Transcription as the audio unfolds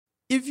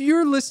If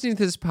you're listening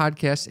to this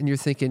podcast and you're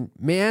thinking,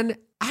 man,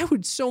 I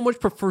would so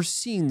much prefer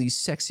seeing these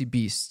sexy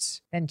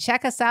beasts, then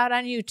check us out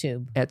on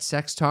YouTube at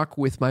Sex Talk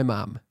with My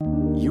Mom.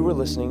 You were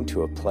listening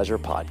to a Pleasure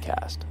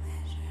podcast.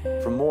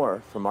 For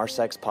more from our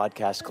sex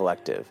podcast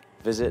collective,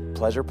 visit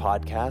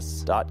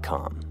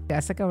pleasurepodcasts.com.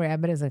 Jessica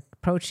Rabbit is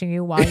approaching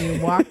you while you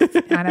walk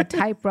on a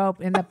tightrope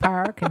in the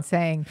park and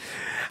saying,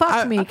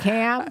 fuck me,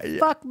 Cam.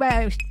 Fuck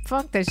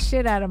the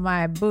shit out of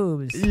my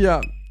boobs. Yeah.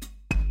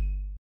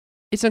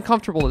 It's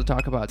uncomfortable to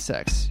talk about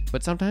sex,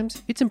 but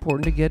sometimes it's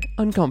important to get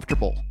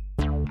uncomfortable.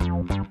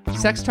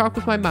 Sex Talk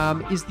with My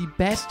Mom is the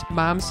best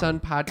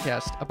mom-son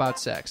podcast about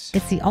sex.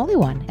 It's the only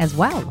one as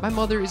well. My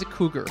mother is a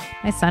cougar.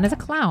 My son is a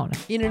clown.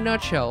 In a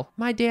nutshell,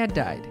 my dad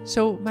died,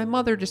 so my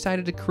mother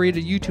decided to create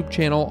a YouTube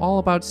channel all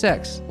about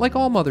sex, like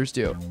all mothers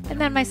do. And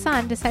then my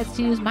son decides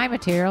to use my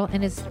material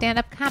in his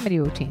stand-up comedy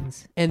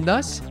routines. And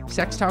thus,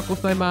 Sex Talk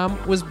with My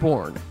Mom was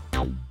born.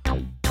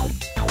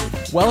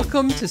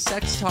 Welcome to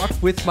Sex Talk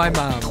with My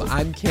Mom.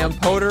 I'm Cam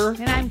Potter.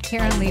 And I'm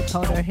Karen Lee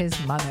Potter, his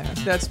mother.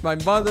 That's my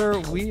mother.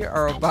 We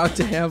are about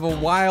to have a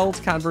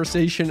wild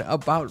conversation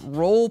about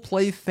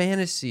role-play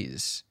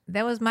fantasies.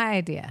 That was my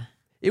idea.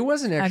 It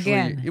wasn't actually.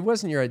 Again. It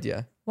wasn't your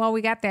idea. Well,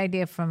 we got the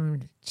idea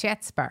from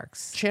Chat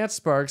Sparks. Chat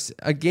Sparks,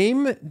 a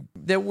game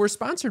that we're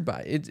sponsored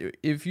by.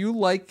 If you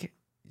like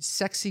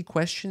sexy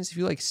questions, if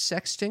you like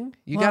sexting,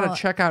 you got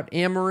to check out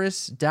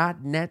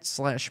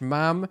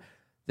amorous.net/mom.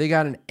 They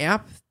got an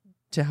app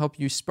to help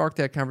you spark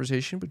that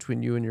conversation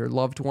between you and your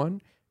loved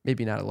one.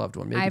 Maybe not a loved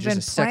one, maybe just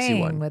a sexy one. I've been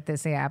playing with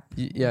this app.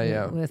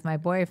 Yeah. With my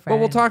boyfriend. Well,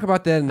 we'll talk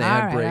about that in the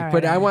ad break. Right,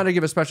 but I want to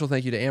give a special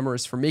thank you to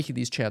Amorous for making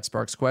these Chat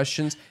Sparks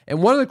questions.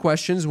 And one of the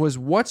questions was,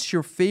 what's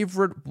your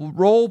favorite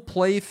role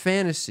play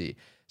fantasy?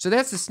 So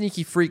that's the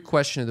Sneaky Freak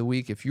question of the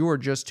week if you are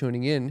just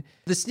tuning in.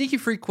 The Sneaky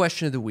Freak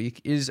question of the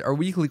week is our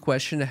weekly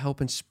question to help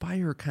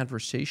inspire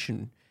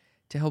conversation,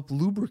 to help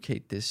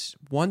lubricate this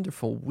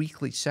wonderful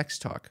weekly sex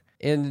talk.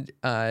 And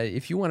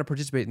if you want to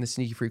participate in the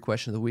Sneaky Freak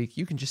question of the week,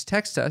 you can just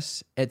text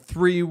us at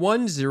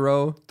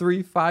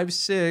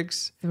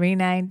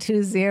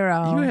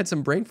 310-356-3920. You had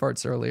some brain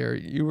farts earlier.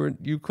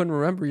 You couldn't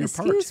remember your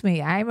part. Excuse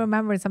me. I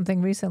remembered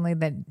something recently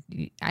that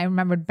I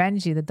remembered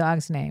Benji, the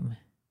dog's name.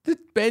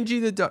 Benji,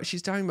 the dog.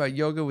 She's talking about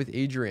yoga with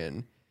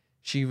Adrian.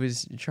 She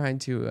was trying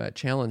to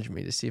challenge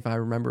me to see if I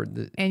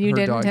remembered and you her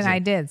didn't, dog's and name. I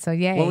did. So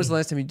yay. When was the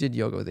last time you did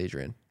yoga with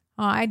Adrian?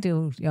 Oh, I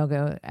do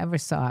yoga ever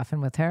so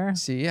often with her.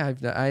 See, I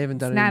haven't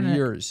done it in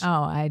years.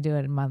 I do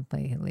it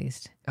monthly at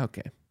least.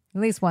 Okay.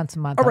 At least once a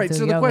month. All right,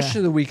 so the question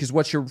of the week is,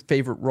 what's your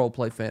favorite role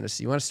play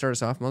fantasy? You want to start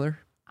us off, Mother?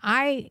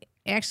 I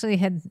actually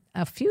had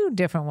a few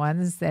different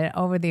ones that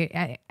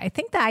I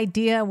think the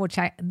idea,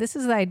 this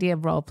is the idea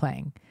of role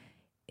playing.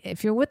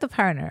 If you're with a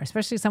partner,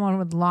 especially someone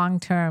with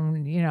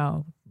long-term,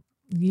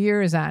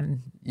 years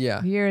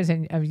of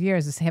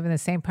years is having the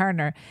same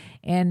partner,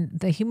 and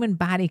the human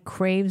body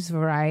craves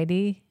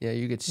variety. Yeah,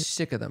 you get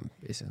sick of them,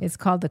 basically. It's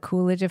called the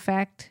Coolidge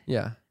effect.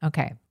 Yeah.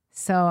 Okay.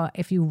 So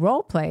if you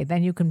role play,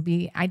 then you can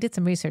be, I did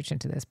some research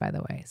into this, by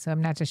the way, so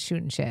I'm not just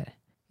shooting shit.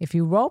 If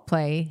you role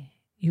play,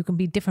 you can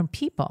be different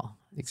people.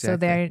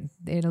 Exactly.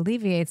 So it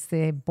alleviates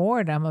the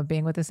boredom of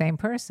being with the same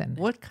person.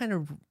 What kind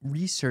of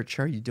research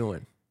are you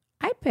doing?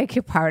 I beg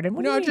your pardon.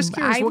 What do you I'm mean? just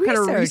curious. What kind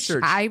of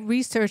research? I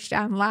researched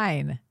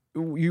online.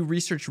 You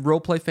researched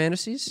role play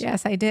fantasies?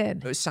 Yes, I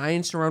did.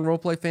 Science around role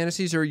play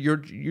fantasies, or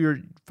you're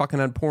fucking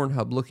on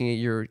Pornhub looking at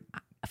your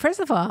First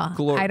of all,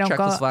 I don't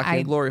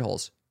Czechoslovakian glory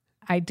holes.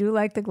 I do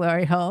like the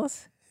glory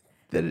holes.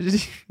 That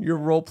is your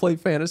role play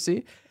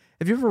fantasy.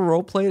 Have you ever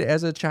role played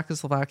as a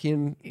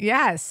Czechoslovakian?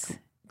 Yes.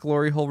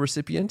 Glory hole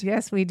recipient?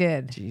 Yes, we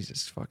did.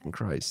 Jesus fucking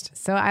Christ.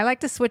 So I like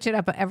to switch it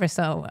up ever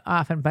so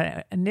often,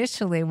 but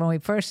initially when we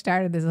first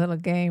started this little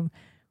game,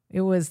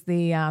 it was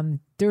the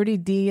Dirty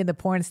D in the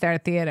porn star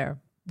theater.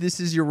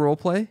 This is your role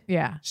play?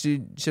 Yeah.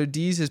 So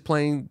Dee's is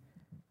playing.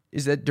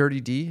 Is that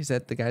Dirty D? Is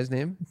that the guy's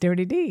name?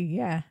 Dirty D,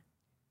 yeah.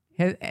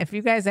 If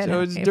you guys on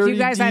D's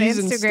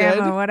Instagram instead?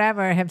 or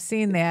whatever have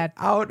seen that,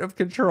 Out of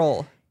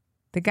control.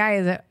 the guy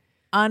is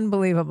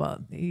unbelievable.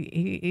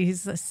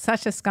 He's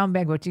such a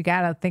scumbag, but you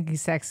gotta think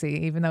he's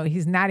sexy, even though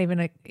he's not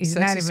even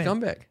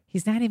scumbag.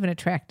 He's not even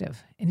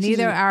attractive, and He's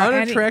neither an are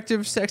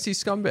unattractive, sexy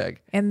scumbag.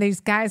 And these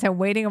guys are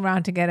waiting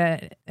around to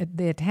get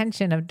the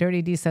attention of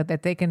Dirty D so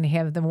that they can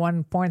have the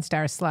one porn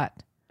star slut.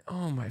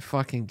 Oh my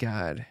fucking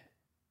God.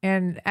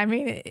 And I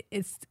mean,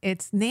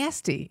 it's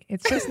nasty.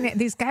 It's just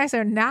these guys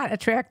are not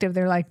attractive.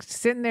 They're like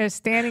sitting there,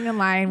 standing in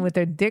line with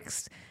their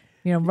dicks,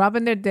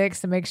 rubbing their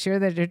dicks to make sure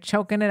that they're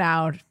choking it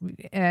out,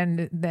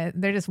 and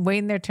they're just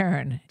waiting their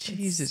turn.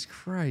 Jesus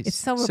Christ! It's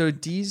so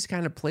Dee's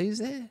kind of plays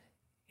that.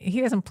 He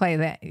doesn't play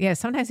that. Yeah,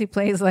 sometimes he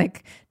plays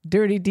like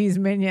Dirty D's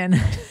minion.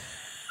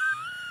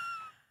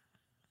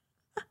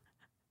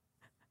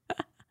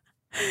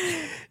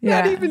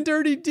 Not even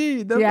Dirty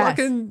D. The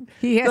fucking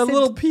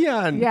little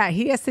peon. Yeah,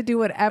 he has to do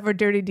whatever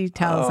Dirty D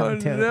tells him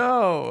to. Oh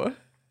no!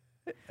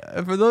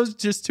 For those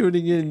just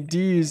tuning in,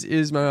 Dee's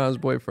is my mom's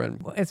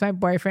boyfriend. It's my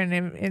boyfriend,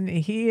 and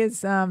he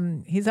is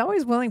he's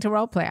always willing to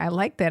role play. I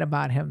like that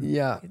about him.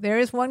 Yeah. There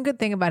is one good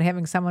thing about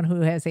having someone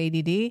who has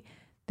ADD.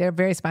 they're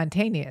very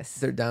spontaneous.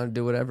 They're down to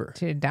do whatever.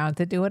 They're down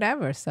to do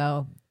whatever.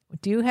 So,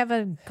 do you have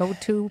a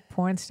go-to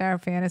porn star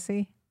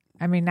fantasy?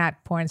 I mean,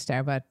 not porn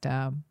star, but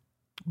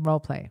role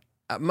play.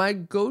 My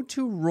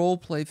go-to role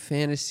play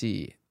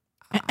fantasy.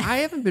 I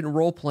haven't been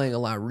role playing a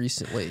lot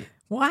recently.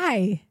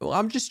 Why? Well,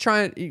 I'm just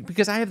trying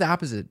because I have the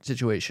opposite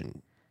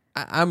situation.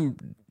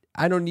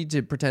 I don't need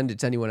to pretend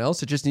it's anyone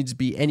else. It just needs to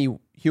be any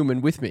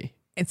human with me.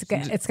 It's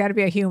got to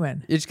be a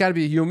human. It's got to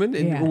be a human,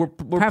 and Yeah. we're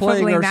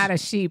Preferably playing not a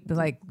sheep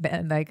like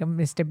a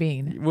Mr.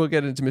 Bean. We'll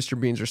get into Mr.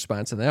 Bean's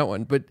response on that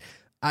one, but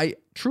I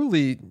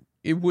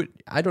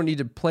don't need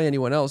to play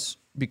anyone else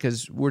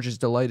because we're just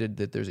delighted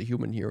that there's a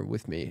human here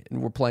with me,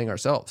 and we're playing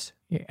ourselves.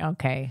 Yeah,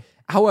 okay.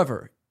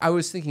 However, I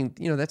was thinking,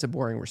 that's a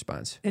boring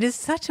response. It is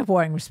such a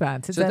boring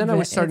response. So then I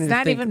was starting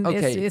to think,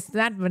 okay, it's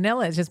not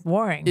vanilla. It's just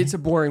boring. It's a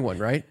boring one,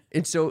 right?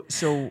 And so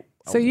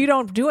you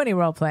don't do any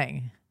role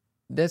playing.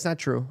 That's not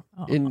true.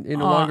 In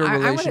longer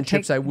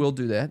relationships, I will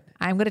do that.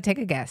 I'm going to take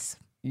a guess.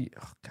 Oh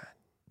God!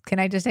 Can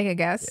I just take a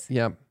guess?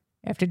 Yeah.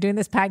 After doing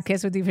this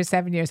podcast with you for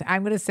 7 years,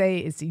 I'm going to say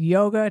it's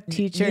yoga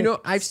teacher.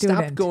 I've student.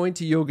 stopped going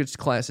to yoga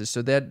classes,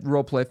 so that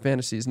role play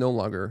fantasy is no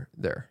longer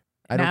there.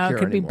 I don't care Now it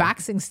could anymore. be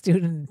boxing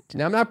student.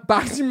 Now I'm not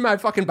boxing my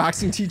fucking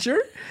boxing teacher.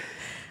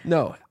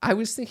 No, I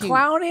was thinking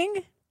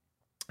Clowning?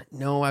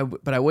 No,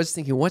 but I was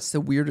thinking, what's the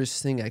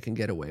weirdest thing I can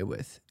get away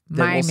with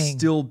that Miming. will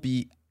still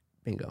be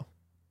bingo?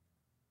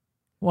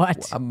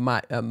 What?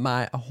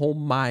 A whole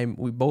mime.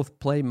 We both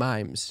play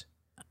mimes,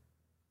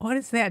 What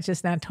is that?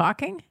 Just not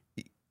talking?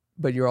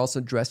 but you're also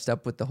dressed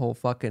up with the whole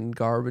fucking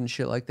garb and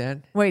shit like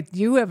that. Wait,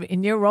 you have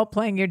in your role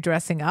playing, you're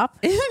dressing up?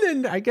 And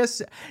then I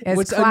guess As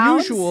what's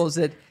clowns? unusual is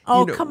that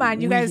Come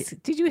on, you guys!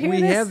 Did you hear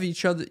we this? have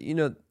each other.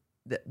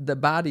 The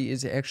body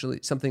is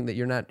actually something that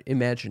you're not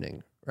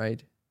imagining,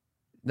 right?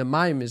 The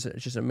mime is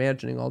just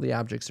imagining all the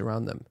objects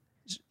around them,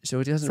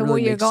 so it doesn't So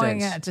really where you're make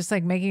going sense. at, just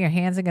like making your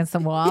hands against the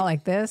wall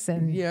like this,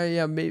 and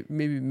Yeah,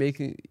 maybe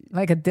making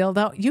like a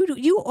dildo.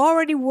 You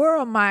already were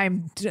a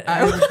mime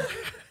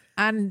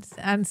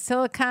on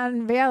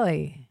Silicon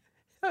Valley.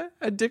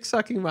 a dick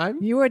sucking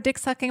mime. You were a dick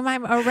sucking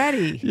mime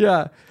already.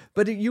 Yeah,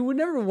 but you would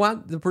never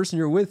want the person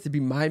you're with to be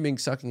miming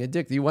sucking a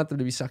dick. You want them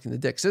to be sucking the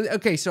dick. So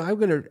okay, so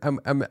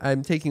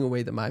I'm taking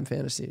away the mime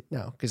fantasy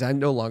now because I'm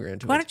no longer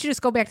into Why it. don't you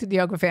just go back to the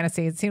yoga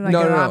fantasy? It seemed like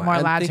a lot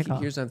more logical.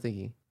 Here's what I'm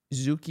thinking: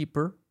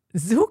 zookeeper,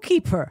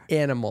 Zookeeper.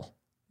 animal,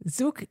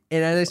 And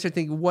and I start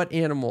thinking, what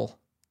animal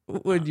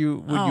would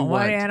you want?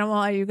 What animal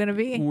are you going to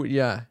be?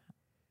 Yeah,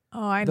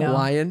 Oh, I the know.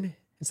 lion.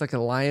 It's like a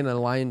lion and a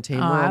lion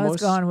tamer. I was almost.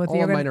 going with all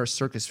you're of gonna- mine are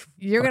circus.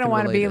 You're going to fucking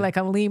want to be related. like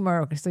a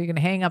lemur so you can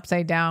hang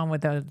upside down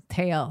with a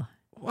tail,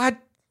 What?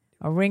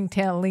 a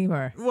ringtail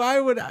lemur. Why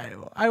would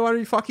I want to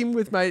be fucking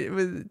with my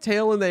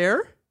tail in the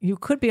air? You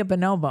could be a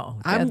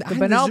bonobo. I'm the the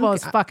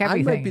bonobos fuck I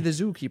everything. might be the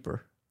zookeeper.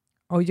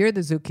 Oh, you're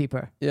the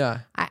zookeeper. Yeah.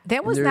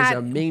 That was There's not.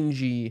 a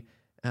mangy.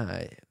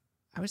 I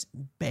was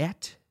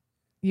bat.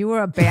 You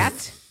were a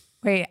bat?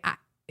 Wait,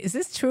 is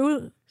this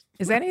true?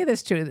 Is any of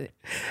this true?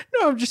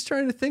 No, I'm just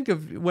trying to think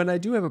of when I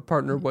do have a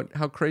partner.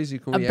 How crazy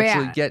can we A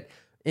actually bat. get,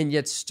 and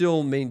yet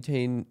still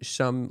maintain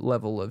some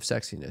level of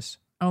sexiness?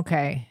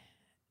 Okay.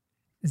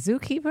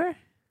 Zookeeper?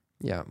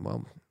 Yeah.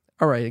 Well,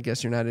 all right. I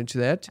guess you're not into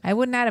that. I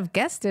would not have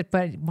guessed it,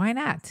 but why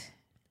not?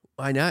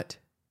 Why not?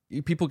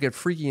 People get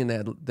freaky in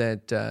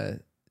the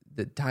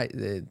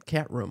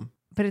cat room.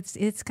 But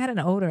it's got an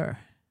odor.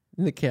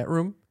 In the cat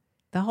room.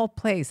 The whole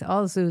place,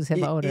 all zoos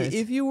have odors.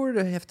 If you were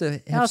to have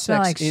all sex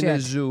smell like in a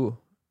shit. zoo,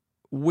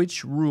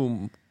 which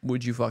room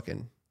would you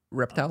fucking?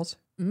 Reptiles?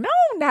 No,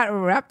 not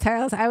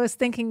reptiles. I was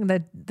thinking the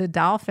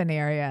dolphin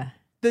area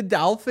The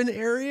dolphin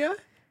area?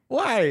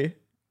 Why?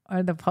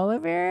 or the polar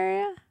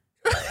bear area.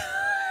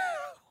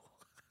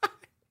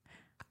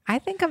 I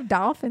think of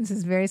dolphins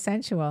as very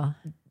sensual.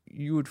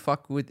 You would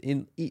fuck would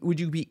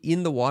you be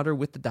in the water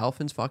with the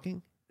dolphins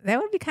fucking? That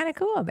would be kind of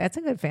cool. That's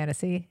a good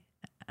fantasy.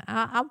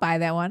 I'll buy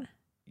that one.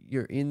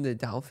 You're in the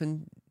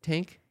dolphin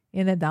tank?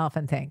 In the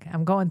dolphin tank.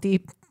 I'm going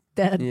deep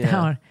Yeah.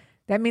 down.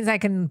 That means I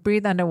can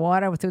breathe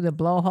underwater through the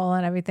blowhole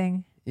and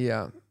everything.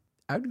 Yeah.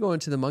 I would go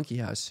into the monkey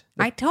house.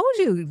 I told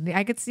you.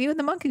 I could see you in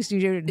the monkey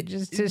studio.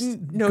 Just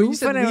No, you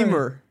said goofing around.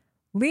 lemur.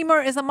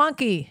 Lemur is a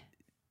monkey.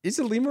 Is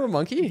a lemur a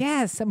monkey?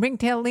 Yes, a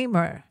ringtail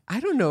lemur. I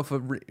don't know if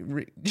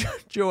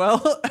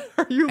Joelle,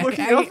 are you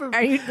looking Are up? you,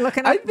 are you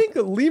looking I up? think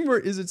a lemur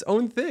is its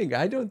own thing.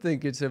 I don't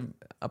think it's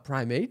a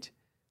primate.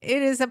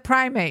 It is a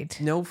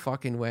primate. No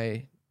fucking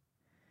way.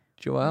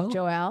 Joelle?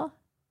 Joel.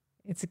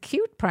 It's a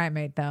cute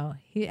primate, though.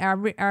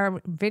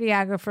 Our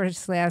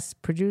videographer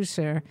 /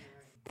 producer.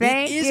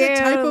 Thank it is you. a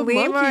type of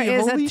Lemur monkey.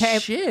 is Holy a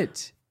type.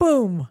 shit.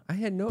 Boom. I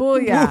had no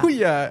Booyah.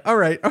 Booyah. All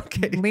right.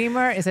 Okay.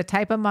 Lemur is a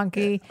type of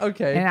monkey.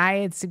 Okay. And I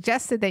had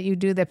suggested that you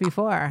do that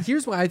before.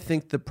 Here's why I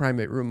think the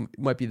primate room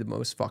might be the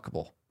most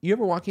fuckable. You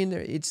ever walk in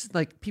there? It's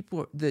like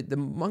people, the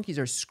monkeys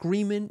are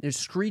screaming, they're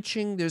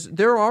screeching,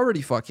 they're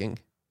already fucking.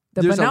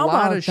 There's a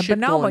lot of shit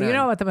going on. You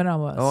know about the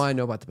bonobos. Oh, I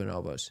know about the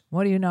bonobos.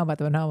 What do you know about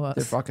the bonobos?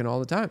 They're fucking all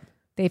the time.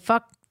 They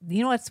fuck.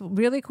 You know what's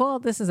really cool?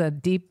 This is a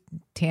deep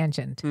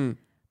tangent.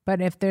 But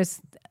if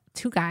there's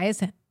two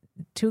guys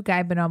two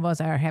guy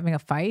bonobos are having a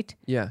fight,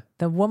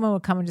 the woman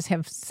would come and just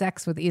have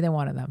sex with either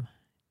one of them,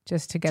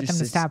 just to get them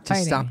to stop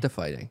fighting. To stop the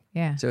fighting.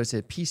 Yeah. So it's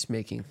a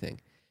peacemaking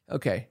thing.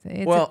 Okay.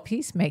 It's a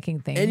peacemaking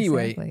thing.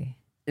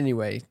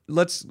 Anyway,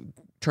 let's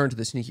turn to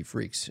the sneaky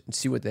freaks and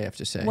see what they have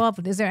to say. Well,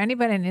 is there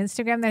anybody on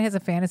Instagram that has a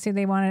fantasy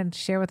they want to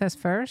share with us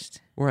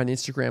first? We're on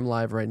Instagram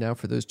Live right now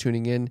for those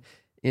tuning in.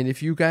 And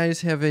if you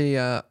guys have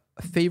a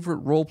favorite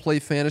role play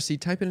fantasy,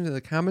 type it into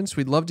the comments.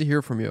 We'd love to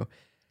hear from you.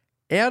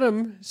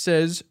 Adam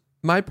says,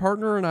 my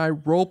partner and I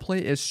role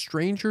play as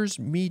strangers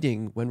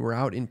meeting when we're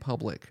out in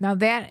public. Now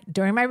that,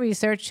 during my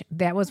research,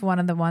 that was one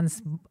of the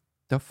ones.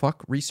 The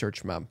fuck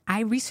research, Mom?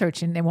 I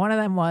researched, and one of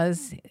them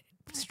was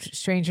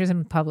strangers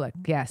in public.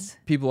 Yes.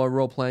 People are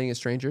role playing as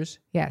strangers?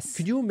 Yes.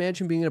 Could you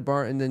imagine being in a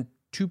bar and then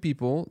two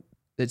people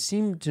that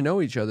seem to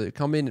know each other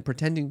come in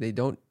pretending they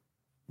don't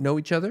know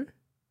each other?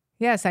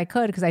 Yes, I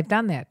could, because I've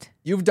done that.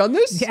 You've done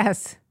this?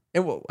 Yes.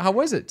 And how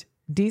was it?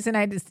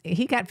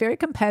 He got very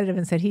competitive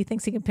and said he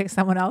thinks he can pick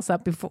someone else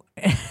up before.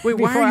 Wait,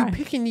 why are you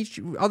picking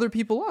other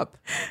people up?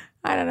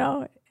 I don't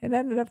know. It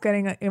ended up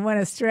it went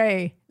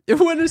astray. It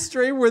went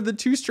astray where the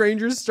two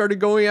strangers started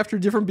going after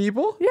different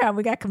people? Yeah,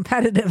 we got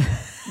competitive.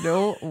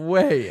 No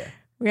way.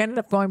 We ended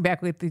up going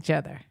back with each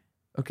other.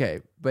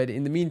 Okay, but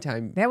in the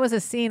meantime... There was a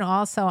scene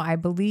also, I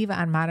believe,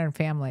 on Modern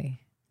Family.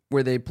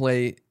 Where they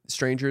play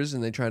strangers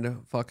and they try to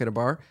fuck at a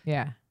bar?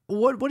 Yeah.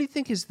 What do you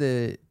think is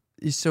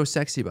so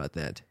sexy about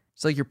that?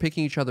 It's like you're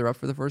picking each other up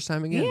for the first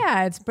time again?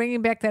 Yeah, it's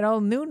bringing back that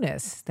old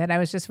newness that I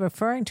was just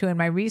referring to in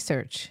my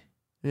research.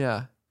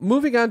 Yeah.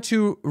 Moving on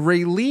to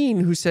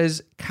Raylene, who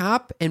says,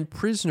 cop and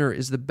prisoner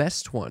is the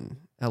best one.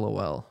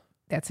 LOL.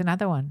 That's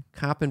another one.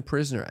 Cop and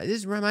prisoner.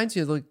 This reminds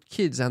me of the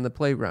kids on the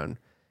playground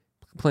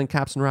playing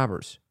cops and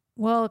robbers.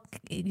 Well,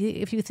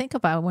 if you think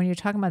about it, when you're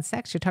talking about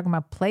sex, you're talking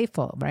about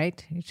playful,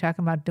 right? You're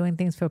talking about doing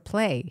things for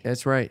play.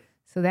 That's right.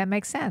 So that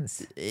makes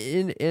sense.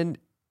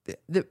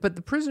 But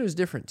the prisoner is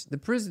different.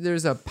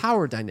 There's a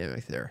power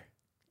dynamic there.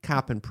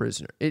 Cop and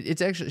prisoner. It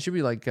should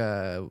be like Did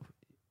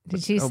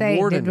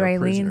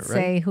Raylene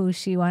say who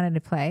she wanted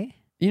to play?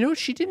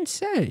 She didn't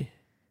say.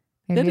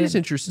 That is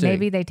interesting.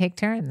 Maybe they take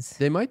turns.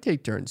 They might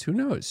take turns. Who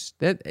knows?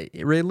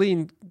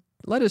 Raylene,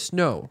 let us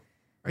know.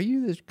 Are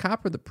you the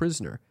cop or the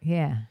prisoner?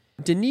 Yeah.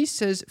 Denise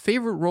says,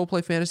 favorite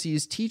roleplay fantasy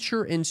is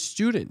teacher and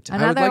student.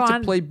 I would like to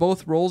play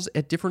both roles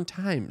at different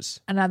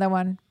times. Another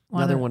one.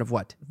 Another one of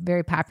what?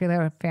 Very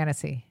popular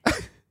fantasy.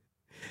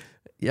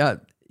 Yeah.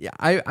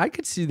 I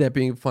could see that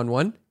being a fun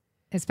one.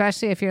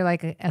 Especially if you're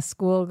like a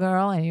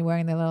schoolgirl and you're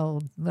wearing the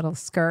little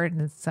skirt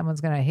and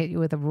someone's going to hit you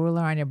with a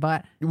ruler on your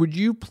butt. Would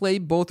you play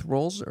both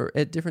roles or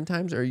at different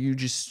times, or are you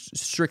just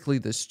strictly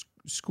the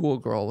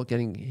schoolgirl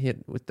getting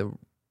hit with the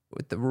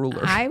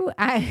ruler?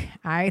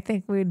 I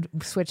think we'd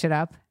switch it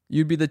up.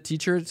 You'd be the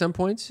teacher at some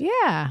points?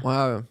 Yeah.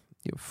 Wow.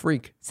 You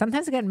freak.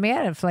 Sometimes I get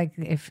mad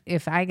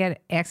if I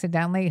get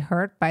accidentally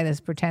hurt by this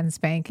pretend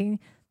spanking,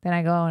 then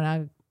I go and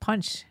I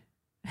punch.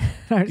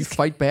 You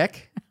fight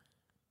back?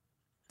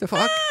 The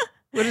fuck?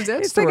 What is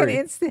that story?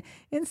 It's like an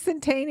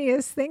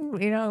instantaneous thing,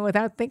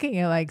 without thinking.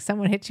 You're like,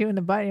 someone hits you in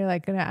the butt, and you're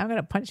like, I'm going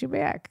to punch you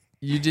back.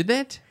 You did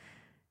that?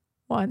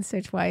 Once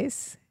or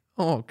twice.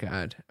 Oh,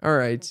 God. All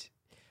right.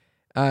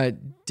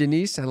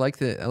 Denise, I like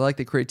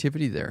the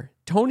creativity there.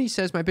 Tony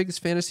says, my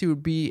biggest fantasy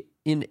would be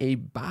in a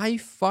buy,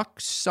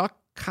 fuck, suck,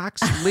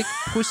 cocks, lick,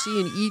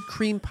 pussy, and eat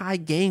cream pie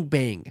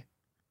gangbang.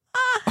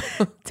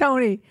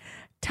 Tony,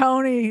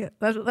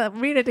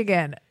 read it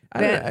again.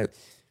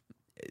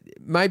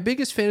 My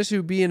biggest fantasy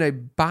would be in a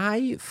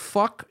buy,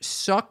 fuck,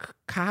 suck,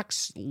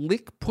 cocks,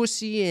 lick,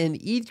 pussy, and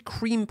eat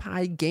cream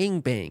pie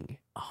gangbang.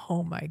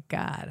 Oh, my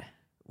God.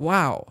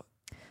 Wow.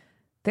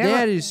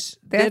 That's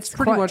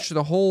pretty much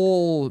the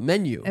whole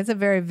menu. It's a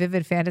very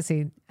vivid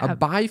fantasy. A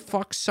buy,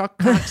 fuck, suck,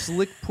 cocks,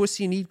 lick,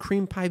 pussy, and eat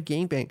cream pie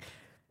gangbang.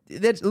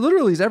 That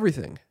literally is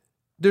everything.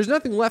 There's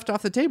nothing left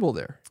off the table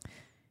there.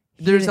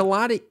 There's a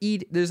lot of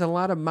eat. There's a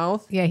lot of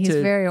mouth. Yeah, he's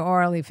very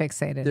orally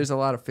fixated. There's a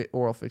lot of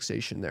oral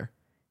fixation there.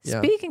 Yeah.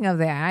 Speaking of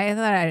that, I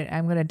thought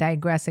I'm going to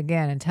digress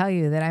again and tell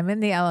you that I'm in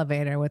the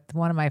elevator with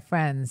one of my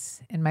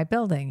friends in my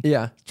building.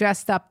 Yeah.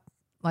 Dressed up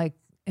like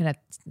in a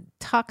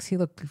tux. He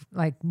looked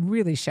like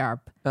really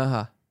sharp.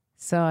 Uh-huh.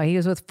 So he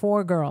was with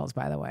 4 girls,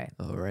 by the way.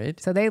 All right.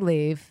 So they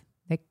leave.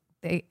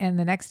 And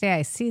the next day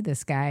I see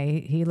this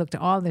guy. He looked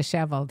all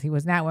disheveled. He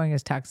was not wearing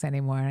his tux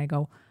anymore. And I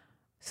go,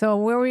 so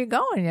where were you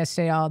going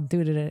yesterday? All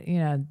duded,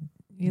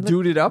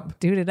 Duded up?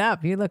 Duded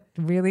up. You looked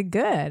really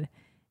good.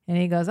 And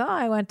he goes, oh,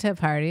 I went to a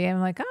party.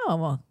 I'm like, oh,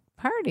 well,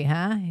 party,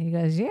 huh? He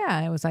goes, yeah.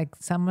 It was like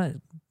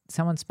someone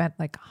spent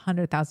like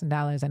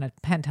 $100,000 in a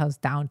penthouse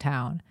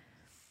downtown.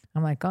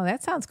 I'm like, oh,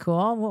 that sounds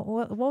cool.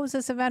 What was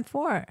this event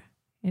for?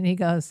 And he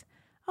goes,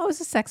 oh, it was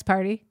a sex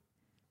party.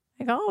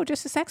 I go, oh,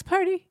 just a sex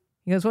party?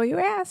 He goes, well, you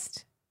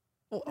asked.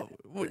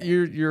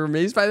 You're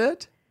amazed by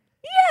that?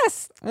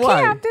 Yes.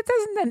 Why? Camp,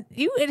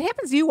 it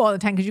happens to you all the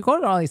time because you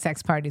go to all these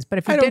sex parties. But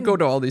if you don't go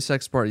to all these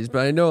sex parties, but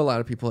I know a lot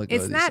of people that go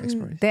to these sex parties.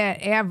 It's not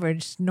that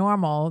average,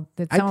 normal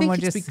that I someone think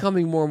would it's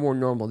becoming more and more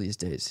normal these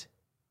days.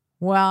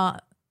 Well,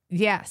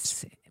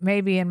 Yes,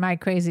 maybe in my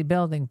crazy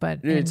building, but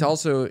It's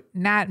also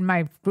not in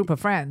my group of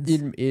friends.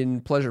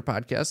 in pleasure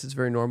podcasts. It's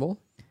very normal.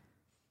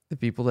 The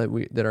people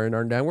that are in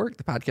our network,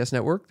 the podcast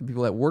network, the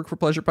people that work for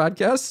pleasure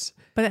podcasts.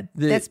 But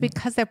that's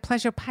because they're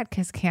pleasure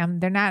podcasts, Cam.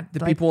 They're not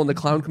The people in the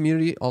clown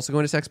community also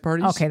going to sex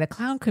parties. Okay, the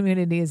clown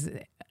community is.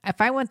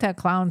 If I went to a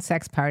clown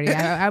sex party,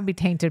 I would be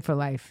tainted for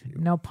life.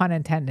 No pun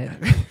intended.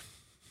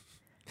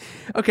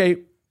 Okay,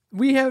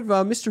 we have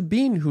Mr.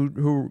 Bean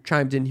who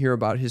chimed in here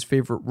about his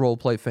favorite role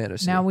play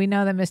fantasy. Now we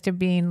know that Mr.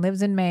 Bean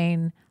lives in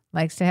Maine,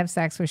 likes to have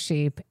sex with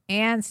sheep,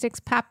 and sticks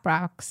pop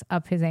rocks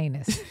up his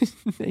anus.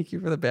 Thank you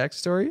for the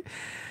backstory.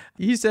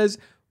 He says,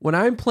 when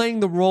I'm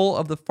playing the role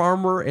of the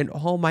farmer and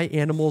all my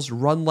animals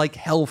run like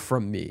hell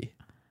from me.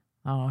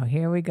 Oh,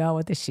 here we go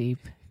with the sheep.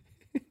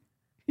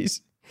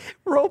 He's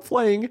role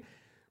playing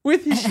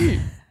with his sheep.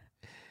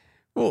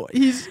 Well,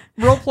 he's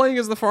role playing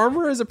as the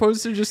farmer as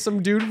opposed to just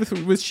some dude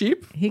with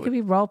sheep. He could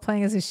be role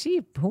playing as a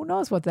sheep. Who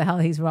knows what the hell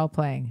he's role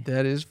playing?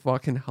 That is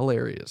fucking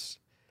hilarious.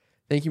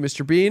 Thank you,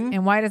 Mr. Bean.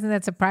 And why doesn't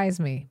that surprise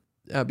me?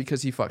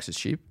 Because he fucks his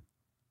sheep.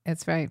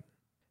 That's right.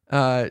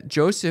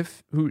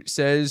 Joseph, who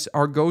says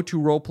our go-to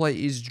role play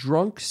is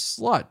drunk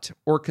slut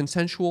or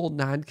consensual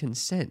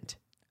non-consent.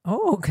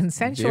 Oh,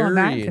 consensual Very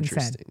non-consent.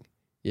 interesting.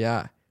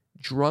 Yeah.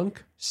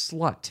 Drunk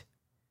slut.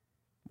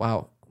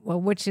 Wow.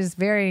 Well, which is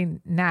very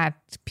not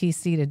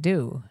PC to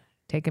do.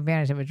 Take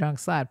advantage of a drunk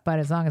slut. But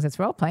as long as it's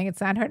role playing, it's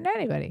not hurting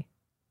anybody.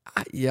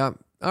 Yeah.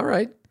 All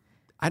right.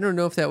 I don't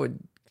know if that would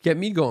get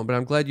me going, but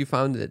I'm glad you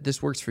found that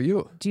this works for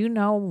you. Do you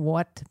know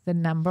what the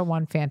number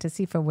one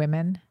fantasy for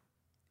women?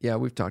 Yeah,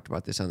 we've talked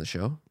about this on the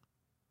show.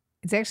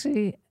 It's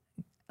actually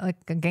like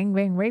a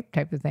gangbang rape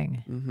type of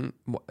thing.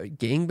 Mm-hmm.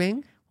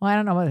 Gangbang? Well, I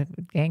don't know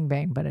what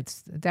gangbang, but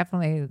it's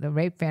definitely the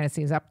rape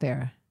fantasy is up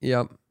there.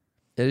 Yep.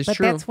 That is But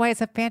true. that's why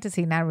it's a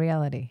fantasy, not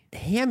reality.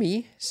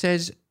 Hammy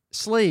says,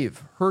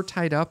 slave, her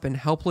tied up and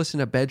helpless in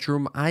a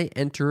bedroom. I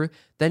enter,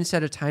 then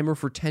set a timer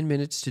for 10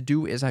 minutes to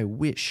do as I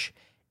wish.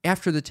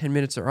 After the 10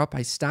 minutes are up,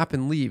 I stop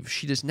and leave.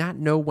 She does not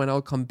know when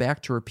I'll come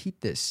back to repeat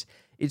this.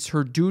 It's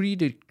her duty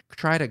to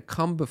try to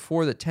come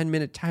before the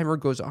 10-minute timer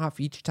goes off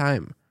each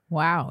time.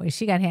 Wow. Is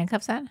she got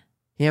handcuffs on?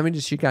 Hammy,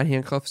 does she got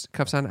handcuffs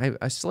on?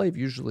 A slave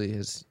usually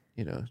has,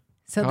 So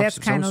cuffs that's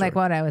of some kind of like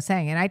sort. what I was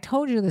saying. And I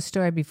told you the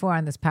story before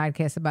on this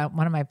podcast about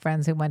one of my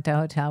friends who went to a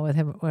hotel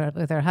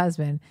with her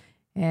husband,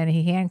 and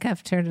he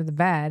handcuffed her to the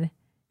bed,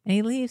 and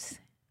he leaves.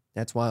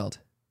 That's wild.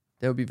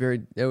 That would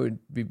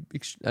be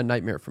a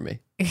nightmare for me.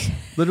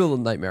 Literal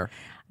nightmare.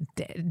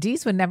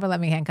 Dees would never let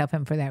me handcuff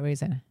him for that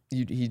reason.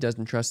 He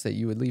doesn't trust that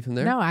you would leave him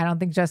there? No, I don't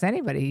think just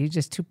anybody.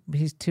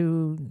 He's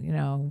too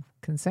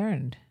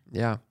concerned.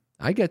 Yeah,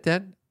 I get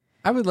that.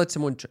 I would let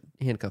someone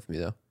handcuff me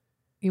though.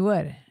 You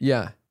would?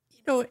 Yeah.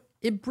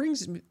 That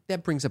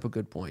brings up a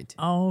good point.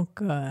 Oh,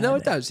 good. No,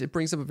 it does. It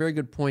brings up a very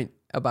good point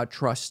about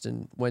trust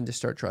and when to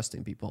start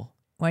trusting people.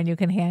 When you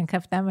can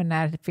handcuff them and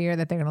not fear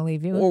that they're going to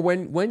leave you? Or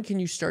when can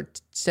you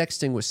start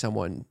sexting with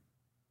someone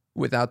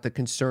without the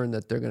concern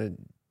that they're going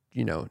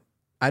to,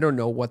 I don't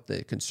know what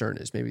the concern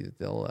is. Maybe that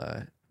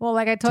they'll well,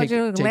 like I told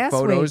you take last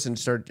photos week. and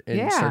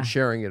start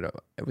sharing it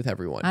with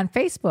everyone. On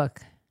Facebook.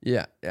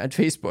 Yeah, on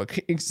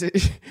Facebook.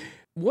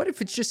 What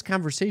if it's just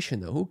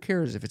conversation, though? Who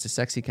cares if it's a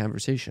sexy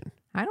conversation?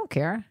 I don't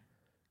care.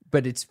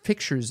 But it's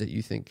pictures that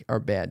you think are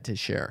bad to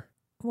share.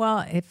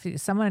 Well, if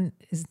someone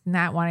is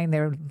not wanting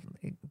their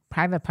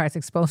private parts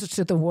exposed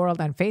to the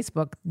world on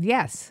Facebook,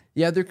 yes.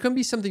 Yeah, there can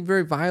be something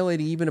very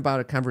violating even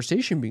about a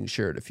conversation being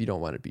shared if you don't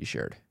want it to be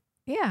shared.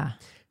 Yeah.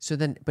 So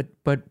then,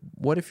 but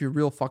what if you're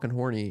real fucking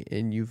horny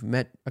and you've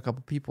met a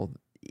couple people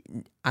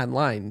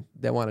online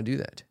that want to do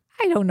that?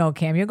 I don't know,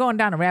 Cam. You're going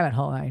down a rabbit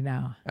hole right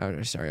now.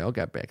 Oh, sorry. I'll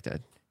get back to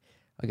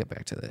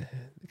the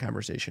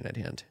conversation at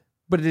hand.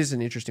 But it is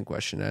an interesting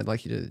question. I'd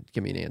like you to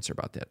give me an answer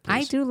about that, please.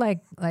 I do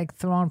like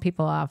throwing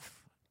people off.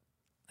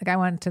 Like I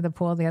went to the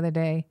pool the other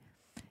day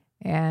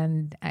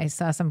and I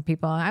saw some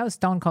people. I was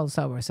stone cold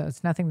sober, so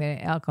it's nothing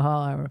that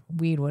alcohol or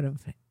weed would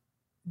have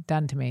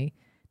done to me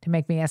to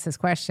make me ask this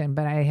question.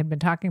 But I had been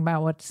talking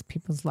about what's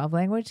people's love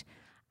language.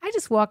 I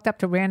just walked up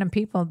to random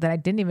people that I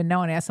didn't even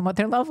know and asked them what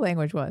their love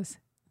language was.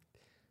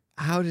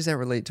 How does that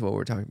relate to what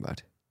we're talking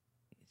about?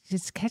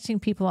 Just catching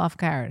people off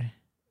guard.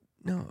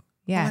 No.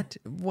 Yeah.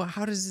 What?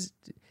 How does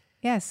this?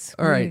 Yes.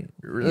 All right.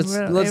 Let's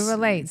it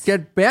relates.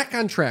 get back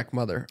on track,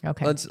 mother.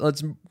 Okay. Let's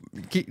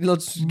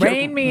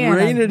Rein me in.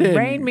 Rein it in.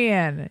 Rein me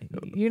in.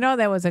 You know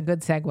that was a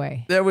good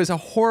segue. That was a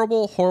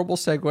horrible, horrible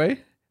segue.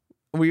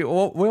 We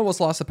almost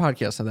lost the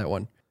podcast on that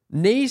one.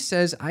 Nay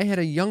says, I had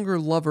a younger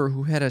lover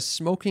who had a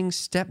smoking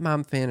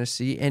stepmom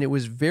fantasy, and it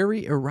was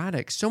very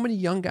erotic. So many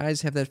young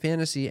guys have that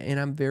fantasy, and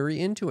I'm very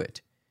into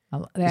it.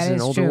 That This is is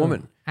an older true.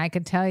 woman. I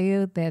could tell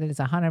you that it is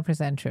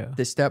 100% true.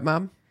 The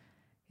stepmom?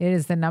 It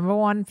is the number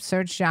one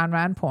search genre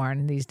on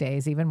porn these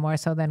days, even more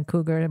so than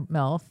Cougar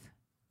MILF,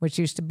 which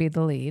used to be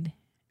the lead.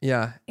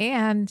 Yeah.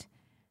 And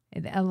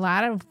a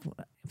lot of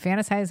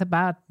fantasize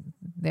about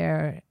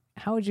their.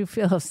 How would you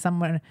feel if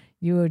someone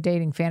you were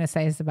dating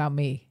fantasized about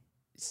me?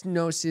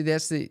 No,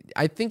 see,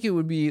 I think it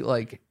would be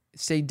like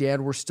say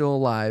dad were still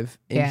alive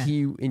and Yeah.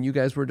 you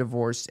guys were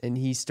divorced and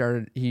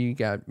he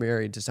got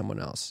married to someone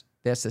else.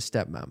 That's the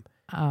stepmom.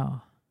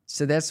 Oh.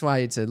 So that's why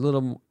it's a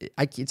little.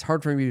 It's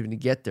hard for me even to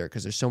get there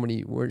because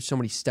we're so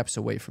many steps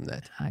away from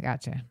that. I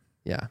gotcha.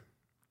 Yeah.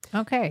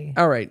 Okay.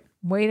 All right.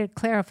 Way to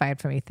clarify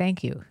it for me.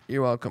 Thank you.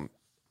 You're welcome.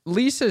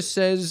 Lisa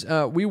says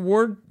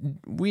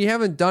we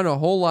haven't done a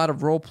whole lot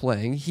of role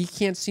playing. He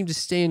can't seem to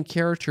stay in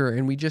character,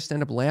 and we just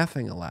end up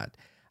laughing a lot.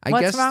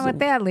 What's wrong with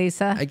that,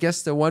 Lisa? I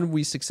guess the one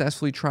we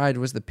successfully tried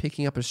was the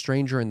picking up a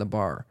stranger in the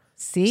bar.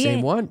 See,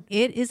 Same one.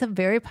 It is a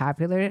very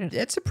popular,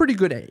 That's a pretty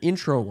good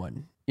intro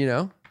one.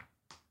 An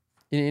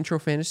intro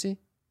fantasy.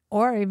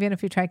 or even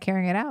if you try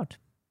carrying it out.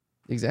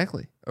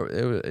 Exactly.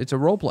 It's a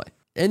role play.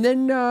 And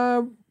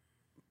then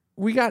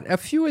we got a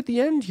few at the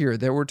end here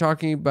that we're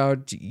talking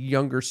about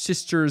younger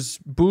sister's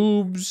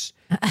boobs.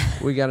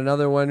 We got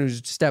another one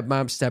who's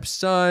stepmom,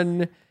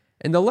 stepson.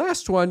 And the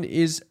last one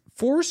is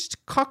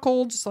forced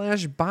cuckold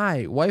 /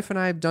 bi. Wife and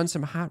I have done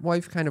some hot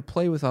wife kind of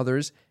play with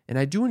others, and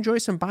I do enjoy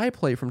some bi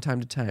play from time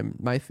to time.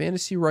 My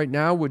fantasy right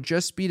now would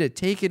just be to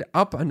take it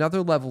up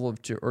another level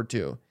or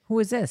two. Who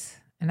is this?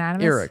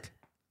 Anonymous?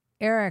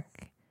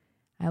 Eric.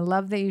 I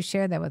love that you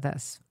shared that with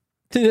us.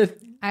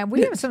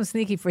 We have some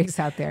sneaky freaks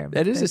out there.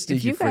 That is a sneaky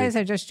If you guys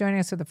freak. are just joining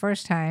us for the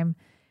first time,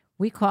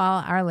 we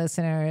call our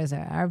listeners,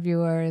 our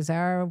viewers,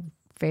 our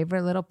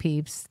favorite little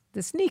peeps,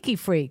 the sneaky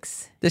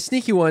freaks. The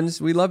sneaky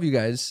ones, we love you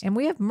guys. And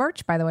we have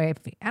merch, by the way.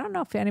 I don't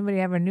know if anybody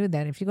ever knew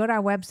that. If you go to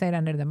our website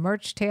under the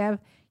merch tab,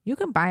 you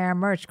can buy our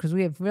merch because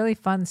we have really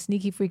fun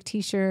sneaky freak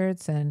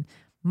t-shirts and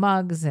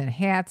mugs and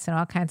hats and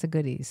all kinds of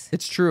goodies.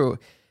 It's true.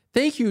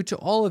 Thank you to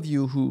all of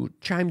you who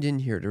chimed in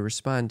here to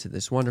respond to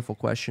this wonderful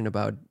question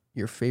about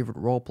your favorite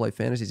role play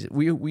fantasies.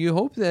 We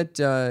hope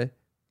that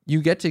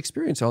you get to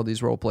experience all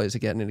these role plays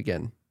again and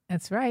again.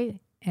 That's right.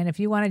 And if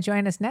you want to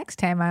join us next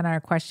time on our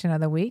question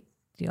of the week,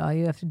 all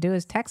you have to do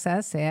is text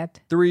us at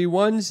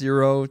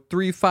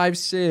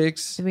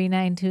 310-356.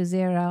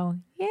 3920.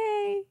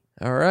 Yay.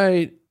 All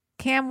right.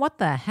 Cam, what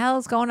the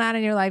hell's going on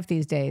in your life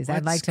these days?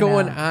 I'd like What's to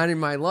going know. on in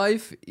my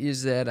life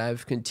is that I'm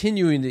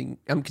continuing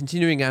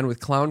on with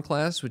clown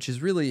class, which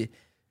has really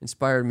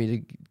inspired me to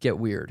get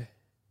weird.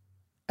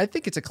 I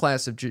think it's a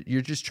class of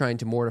you're just trying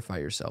to mortify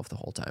yourself the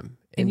whole time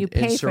And you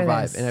pay for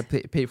survive, this. and I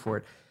pay for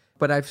it.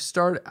 But I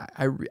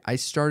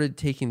started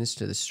taking this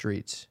to the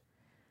streets,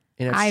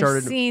 and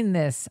I've seen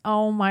this.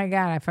 Oh my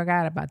God, I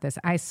forgot about this.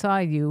 I saw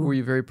you. Were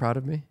you very proud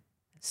of me?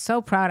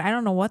 So proud. I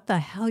don't know what the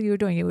hell you were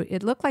doing.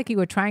 It looked like you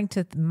were trying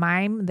to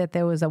mime that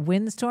there was a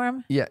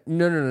windstorm. Yeah.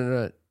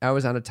 No. I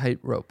was on a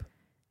tightrope.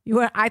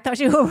 I thought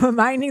you were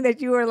reminding that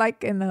you were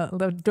like in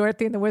the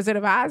Dorothy and the Wizard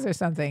of Oz or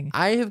something.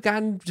 I've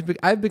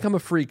become a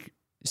freak,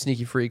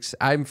 sneaky freaks.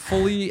 I'm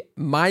fully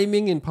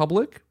miming in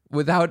public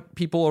without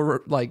people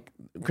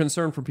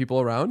concern for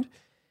people around,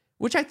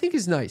 which I think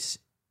is nice.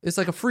 It's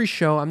like a free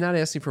show. I'm not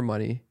asking for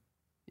money,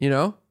 I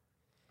don't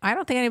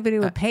think anybody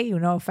would pay you.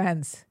 No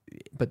offense.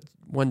 but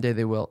one day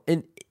they will.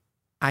 And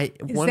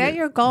Is that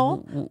your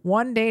goal?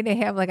 One day to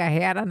have like a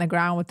hat on the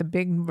ground with the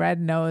big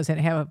red nose and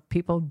have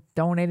people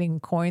donating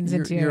coins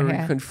into your You're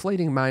hat?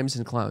 conflating mimes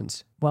and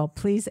clowns. Well,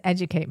 please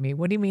educate me.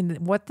 What do you mean?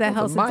 What the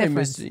hell's the mime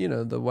difference?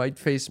 is, the white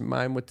face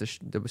mime with the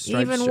striped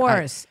Even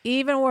worse.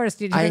 Even worse.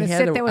 You're I going to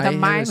had sit there with a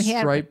mime had a hat.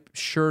 striped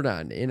shirt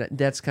on, and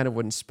that's kind of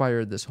what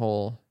inspired this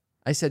whole.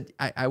 I said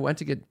I went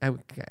to get I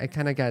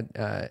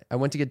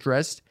went to get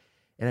dressed,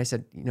 and I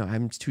said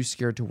I'm too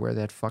scared to wear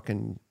that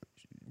fucking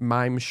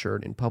mime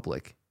shirt in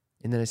public,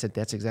 and then I said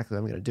that's exactly what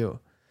I'm going to do,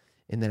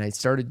 and then I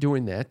started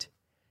doing that,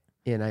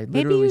 and I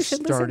literally Maybe you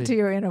should started. listen to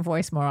your inner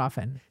voice more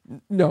often.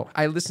 No,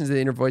 I listened to the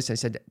inner voice. I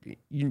said,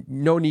 "You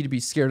no need to be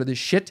scared of this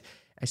shit."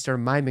 I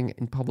started miming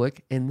in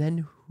public, and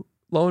then,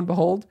 lo and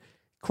behold,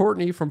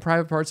 Courtney from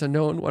Private Parts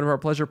Unknown, one of our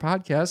pleasure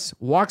podcasts,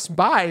 walks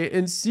by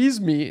and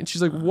sees me, and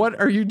she's like, "What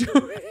are you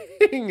doing?"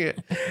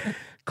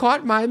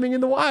 Caught miming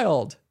in the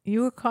wild.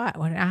 You were caught.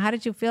 How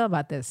did you feel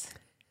about this?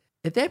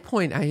 At that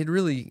point, I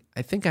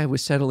think I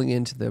was settling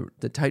into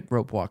the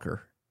tightrope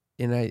walker,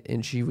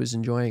 and she was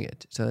enjoying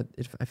it, so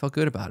I felt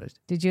good about it.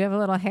 Did you have a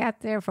little hat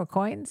there for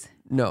coins?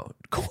 No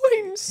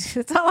coins.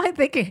 That's all I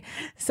think.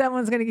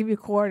 Someone's going to give you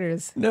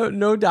quarters.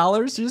 No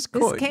dollars. Just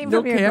This coins. came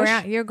No from your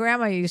cash. your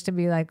grandma used to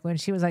be like, when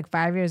she was like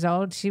 5 years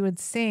old, she would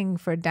sing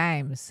for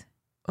dimes.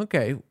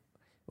 Okay.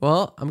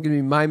 Well, I'm going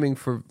to be miming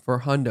for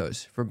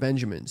hundos, for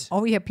Benjamins.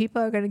 Oh yeah,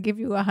 people are going to give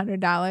you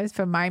 $100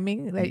 for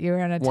miming that you're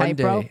on a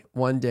tightrope.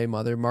 One day,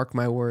 mother, mark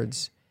my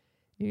words.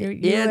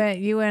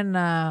 You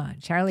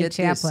and Charlie Get this.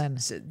 Chaplin.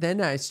 So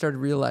then I started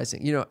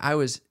realizing, I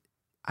was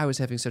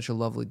having such a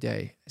lovely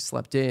day. I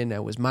slept in, I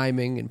was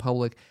miming in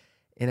public,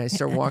 and I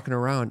started walking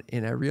around,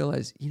 and I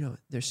realized,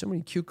 there's so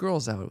many cute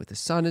girls out. The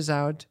sun is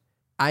out.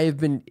 I have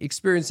been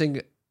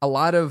experiencing a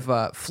lot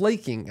of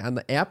flaking on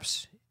the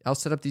apps. I'll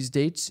set up these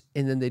dates,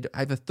 and then I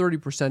have a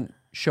 30%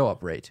 show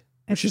up rate,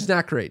 which is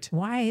not great.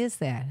 Why is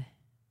that?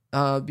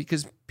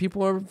 Because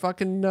people are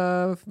fucking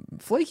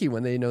flaky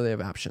when they know they have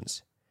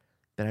options.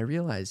 Then I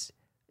realized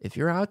if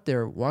you're out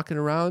there walking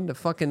around a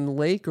fucking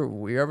lake or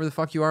wherever the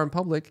fuck you are in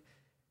public,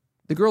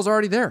 the girl's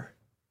already there.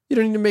 You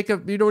don't need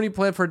to you don't need to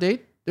plan for a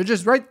date. They're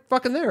just right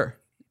fucking there.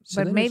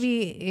 So but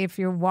maybe if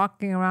you're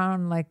walking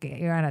around like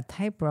you're on a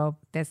tightrope,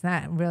 that's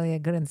not really a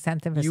good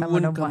incentive for you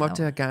someone wouldn't to come up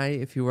to a guy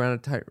if you were on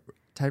a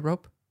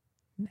tightrope.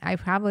 I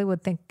probably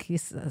would think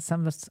he's a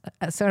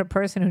sort of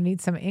person who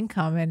needs some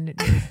income and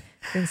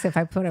thinks if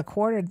I put a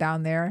quarter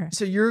down there.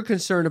 So you're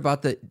concerned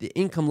about the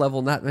income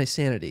level, not my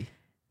sanity.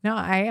 No,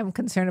 I am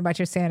concerned about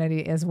your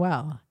sanity as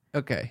well.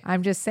 Okay.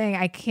 I'm just saying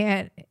I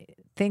can't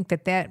think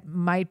that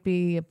might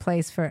be a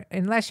place for,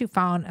 unless you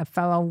found a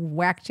fellow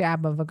whack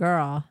job of a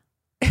girl.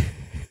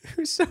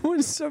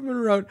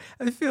 Someone wrote,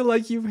 I feel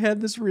like you've had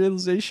this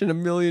realization a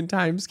million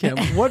times, Cam.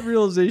 What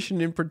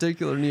realization in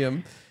particular,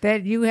 Niam?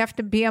 That you have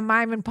to be a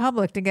mime in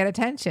public to get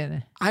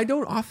attention. I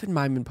don't often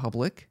mime in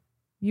public.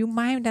 You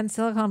mimed on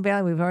Silicon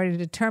Valley. We've already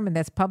determined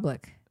that's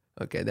public.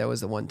 Okay, that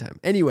was the one time.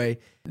 Anyway,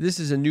 this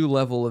is a new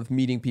level of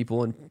meeting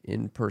people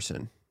in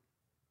person.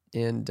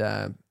 And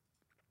I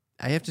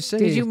have to say...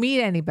 Did you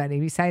meet anybody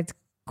besides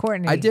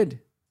Courtney? I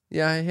did.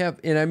 Yeah, I have.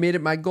 And I made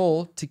it my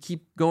goal to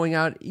keep going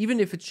out, even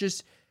if it's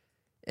just...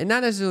 And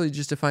not necessarily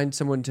just to find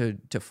someone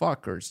to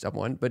fuck or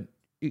someone, but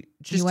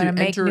just to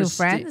enter a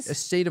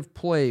state of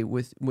play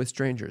with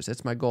strangers.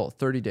 That's my goal.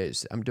 30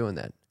 days. I'm doing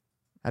that.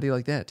 How do you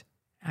like that?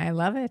 I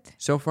love it.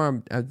 So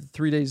far, I'm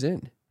 3 days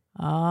in.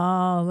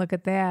 Oh, look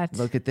at that.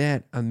 Look at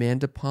that.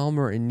 Amanda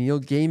Palmer and Neil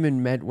Gaiman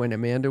met when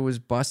Amanda was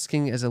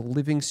busking as a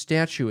living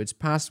statue. It's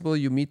possible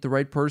you meet the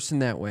right person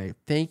that way.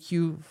 Thank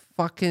you,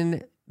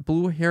 fucking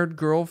blue-haired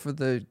girl, for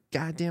the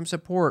goddamn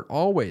support,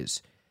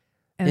 always.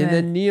 And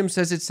then Niam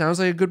says, it sounds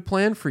like a good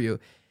plan for you.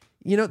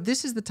 You know,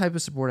 this is the type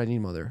of support I need,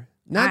 Mother.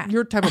 Not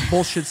your type of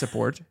bullshit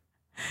support.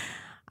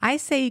 I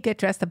say you get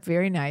dressed up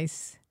very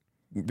nice.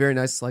 Very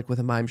nice, like with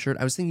a mime shirt.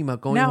 I was thinking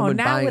about going home and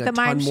buying a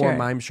ton more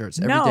mime shirts.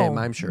 Every day a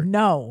mime shirt.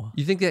 No.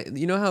 You think that,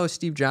 you know how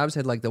Steve Jobs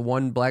had like the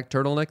one black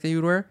turtleneck that he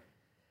would wear?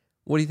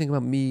 What do you think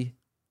about me,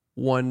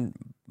 one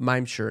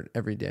mime shirt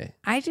every day?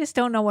 I just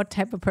don't know what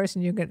type of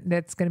person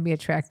that's going to be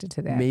attracted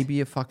to that.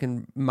 Maybe a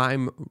fucking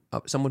mime,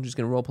 someone who's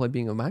going to role play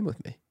being a mime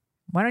with me.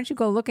 Why don't you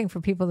go looking for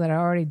people that are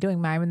already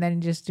doing mime and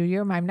then just do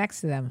your mime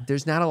next to them?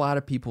 There's not a lot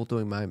of people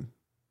doing mime.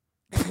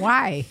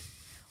 Why?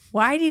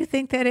 Why do you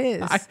think that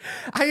is? I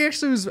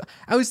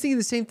was thinking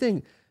the same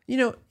thing. You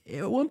know,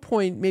 at one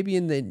point, maybe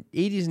in the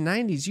 80s and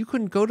 90s, you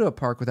couldn't go to a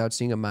park without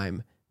seeing a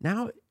mime.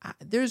 Now,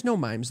 there's no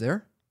mimes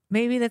there.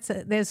 Maybe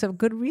there's a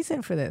good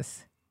reason for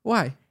this.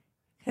 Why?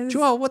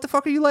 Joel, what the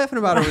fuck are you laughing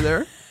about over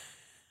there?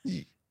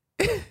 You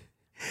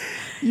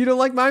don't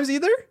like mimes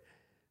either?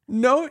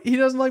 No, he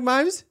doesn't like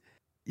mimes?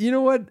 You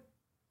know what?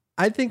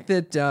 I think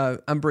that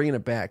I'm bringing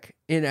it back,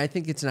 and I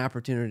think it's an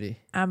opportunity.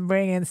 I'm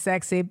bringing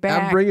sexy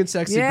back. I'm bringing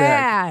sexy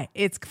back.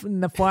 Yeah, it's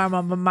in the form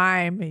of a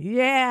mime.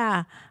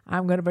 Yeah,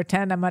 I'm going to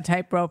pretend I'm a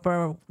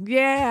tightroper.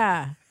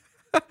 Yeah.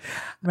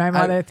 My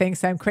mother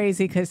thinks I'm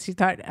crazy because she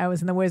thought I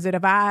was in the Wizard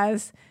of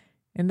Oz,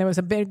 and there was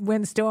a big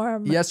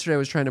windstorm. Yesterday, I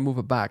was trying to move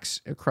a box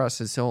across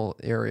this whole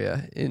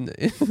area in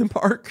the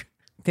park.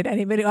 Did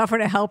anybody offer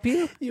to help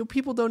you? You know,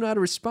 people don't know how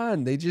to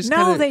respond. They just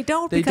they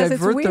don't because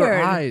it's weird. They divert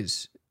their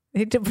eyes.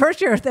 They divert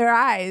their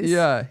eyes.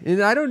 Yeah,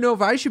 and I don't know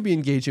if I should be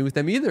engaging with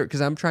them either because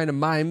I'm trying to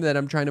mime that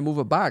I'm trying to move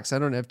a box. I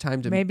don't have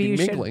time to be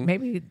mingling.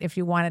 Maybe if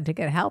you wanted to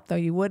get help, though,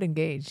 you would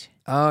engage.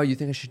 Oh, you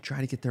think I should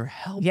try to get their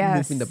help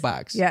moving the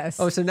box?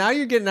 Yes. Oh, so now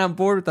you're getting on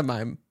board with the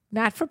mime.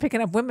 Not for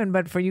picking up women,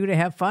 but for you to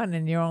have fun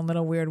in your own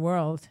little weird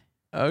world.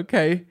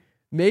 Okay.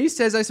 May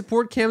says, I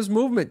support Cam's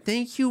movement.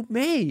 Thank you,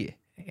 May.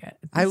 Yeah,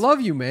 I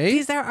love you, May.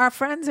 These are our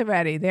friends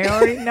already. They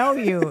already know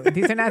you.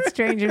 These are not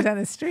strangers on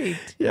the street.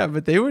 Yeah,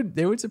 but they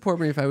would support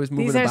me if I was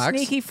moving a box. These are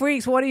sneaky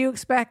freaks. What do you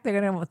expect? They're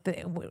gonna.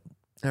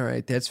 All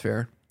right, that's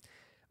fair.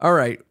 All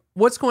right,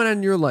 what's going on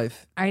in your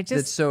life?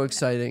 That's so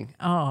exciting.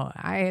 Oh,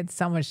 I had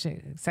so much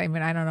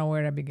excitement. I don't know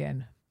where to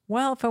begin.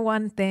 Well, for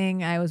one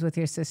thing, I was with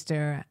your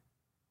sister,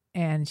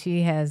 and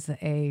she had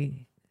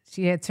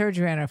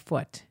surgery on her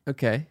foot.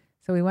 Okay.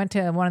 So we went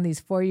to one of these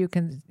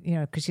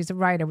because she's a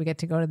writer, we get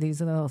to go to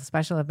these little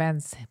special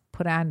events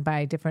put on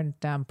by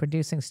different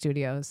producing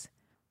studios.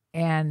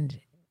 And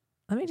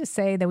let me just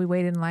say that we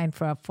waited in line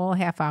for a full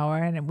half hour,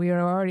 and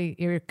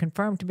you're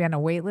confirmed to be on a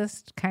wait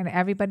list. Kind of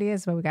everybody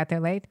is, but we got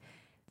there late.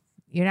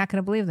 You're not going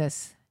to believe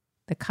this.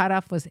 The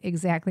cutoff was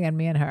exactly on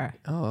me and her.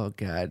 Oh,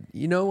 God.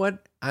 You know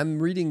what? I'm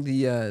reading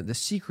The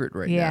Secret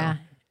right now. Yeah.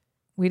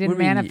 We didn't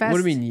manifest?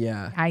 What do you mean,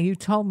 yeah? You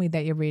told me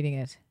that you're reading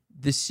it.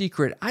 The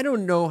Secret. I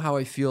don't know how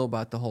I feel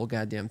about the whole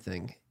goddamn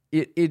thing.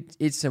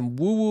 It's some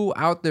woo-woo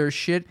out there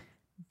shit.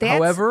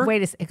 However...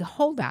 Wait a second.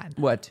 Hold on.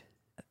 What?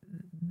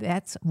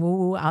 That's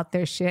woo-woo out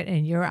there shit,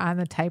 and you're on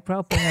the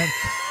tightrope and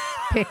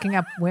you're picking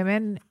up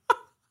women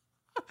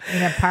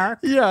in a park?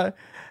 Yeah.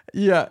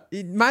 Yeah.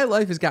 My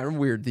life has gotten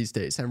weird these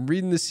days. I'm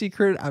reading The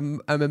Secret. I'm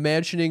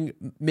imagining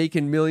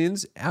making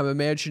millions. I'm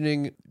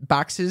imagining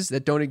boxes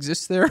that don't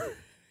exist there.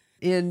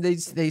 And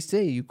they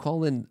say you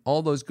call in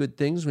all those good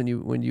things when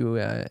you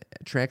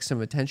attract some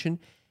attention,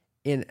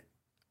 and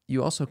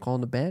you also call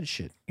in the bad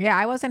shit. Yeah,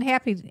 I wasn't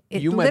happy.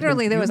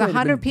 There was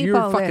 100 people. You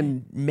were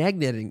fucking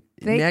magnetizing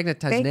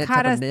that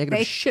type of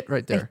negative shit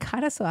right there. They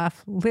cut us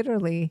off,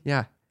 literally.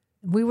 Yeah.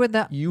 We were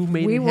the You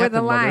made we it were happen,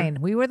 the Mother.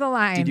 line. We were the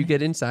line. Did you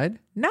get inside?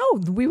 No,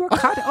 we were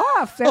cut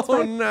off. That's Oh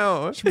why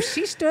no.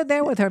 she stood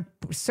there with her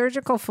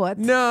surgical foot.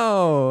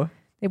 No.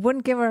 They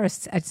wouldn't give her a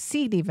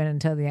seat even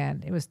until the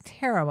end. It was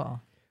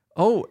terrible.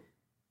 Oh,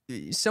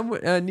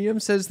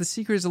 Neum says the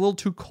secret is a little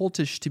too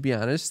cultish, to be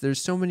honest.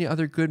 There's so many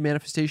other good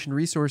manifestation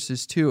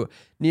resources too.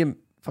 Neum,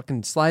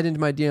 fucking slide into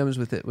my DMs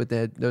with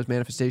those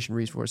manifestation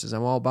resources.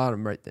 I'm all about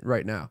them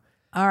right now.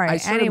 All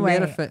right. Anyway,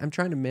 I'm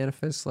trying to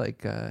manifest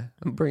like I'm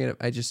bringing it.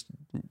 I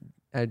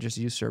just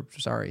usurped.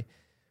 Sorry,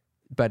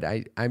 but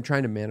I'm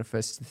trying to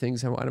manifest the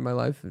things I want in my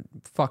life.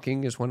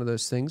 Fucking is one of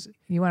those things.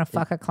 You want to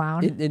fuck a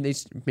clown? And they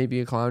maybe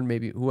a clown,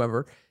 maybe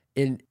whoever.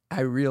 And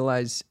I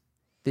realize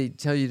they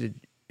tell you to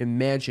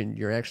imagine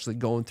you're actually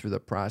going through the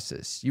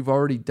process. You've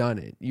already done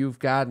it. You've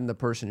gotten the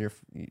person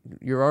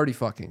you're already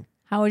fucking.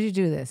 How would you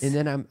do this? And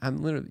then I'm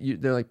literally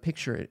they're like,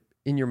 picture it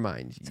in your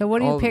mind. So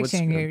what are you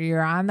picturing?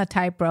 You're on the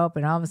tightrope,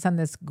 and all of a sudden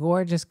this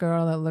gorgeous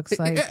girl that looks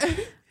like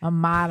a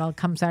model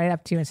comes right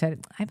up to you and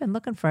said, "I've been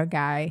looking for a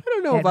guy." I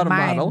don't know about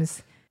mimes. a model.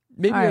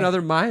 Maybe All right.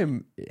 another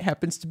mime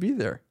happens to be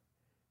there,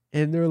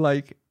 and they're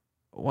like,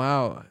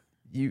 "Wow,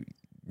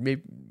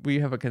 maybe we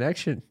have a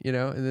connection,"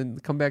 and then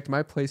come back to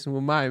my place and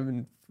we'll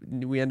mime,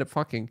 and we end up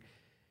fucking.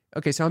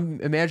 Okay, so I'm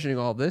imagining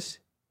all this,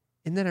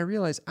 and then I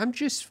realize I'm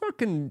just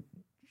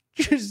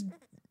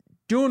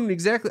doing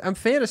exactly. I'm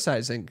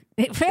fantasizing.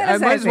 I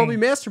might as well be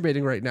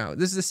masturbating right now.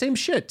 This is the same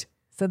shit.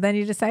 So then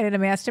you decided to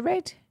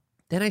masturbate?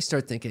 Then I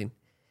start thinking,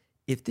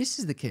 if this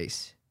is the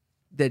case,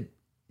 that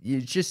you're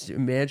just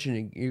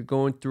imagining, you're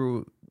going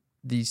through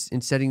these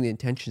and setting the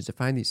intentions to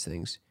find these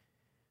things,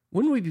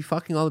 wouldn't we be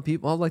fucking all the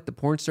people, all like the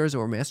porn stars that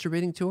we're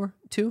masturbating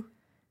to?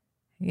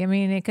 I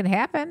mean, it could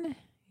happen.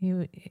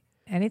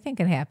 Anything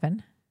can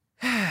happen.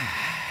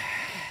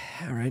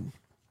 All right.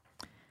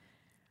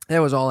 That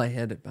was all I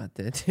had about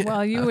that.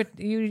 Well, you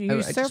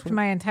usurped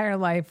my entire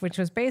life, which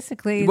was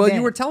basically. Well,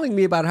 you were telling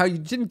me about how you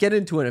didn't get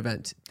into an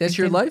event. That's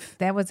your life?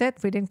 That was it.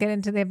 We didn't get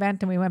into the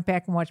event, and we went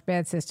back and watched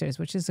Bad Sisters,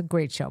 which is a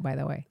great show, by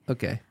the way.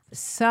 Okay.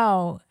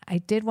 So I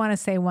did want to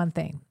say one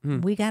thing.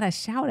 We got a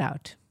shout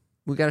out.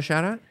 We got a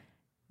shout out?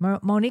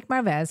 Monique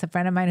Marvez, a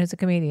friend of mine who's a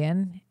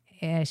comedian,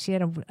 she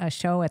had a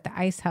show at the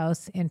Ice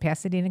House in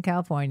Pasadena,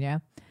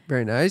 California.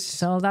 Very nice.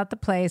 Sold out the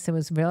place. It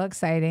was real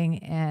exciting,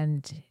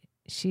 and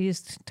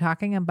she's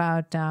talking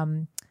about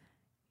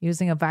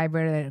using a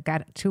vibrator that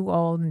got too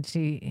old, and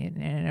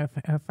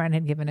her friend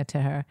had given it to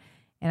her.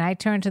 And I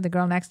turned to the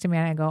girl next to me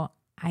and I go,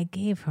 I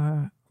gave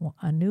her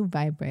a new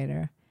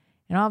vibrator.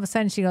 And all of a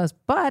sudden she goes,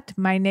 but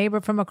my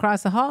neighbor from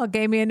across the hall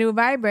gave me a new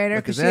vibrator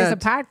because she has a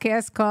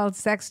podcast called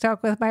Sex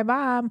Talk with My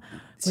Mom.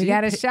 We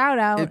got a shout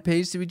out. It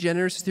pays to be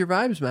generous with your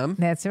vibes, Mom.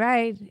 That's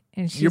right.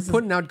 And you're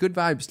putting out good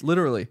vibes,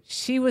 literally.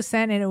 She was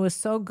saying, and it was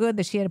so good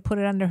that she had to put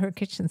it under her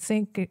kitchen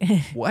sink.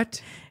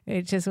 What?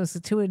 It just was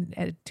too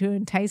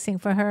enticing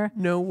for her.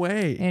 No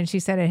way. And she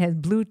said it has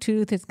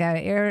Bluetooth. It's got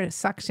air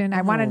suction.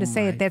 I wanted to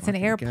say that's an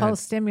air pulse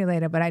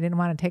stimulator, but I didn't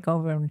want to take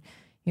over and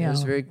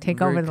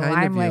take over the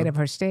limelight of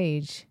her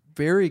stage.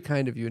 Very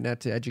kind of you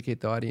not to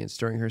educate the audience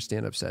during her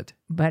stand-up set.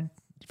 But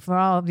for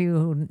all of you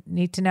who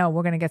need to know,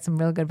 we're going to get some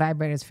real good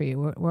vibrators for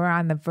you. We're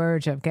on the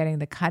verge of getting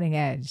the cutting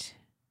edge.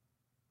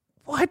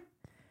 What?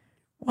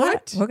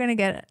 We're going to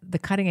get the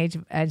cutting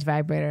edge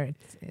vibrator.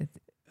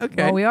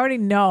 Okay. Well, we already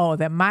know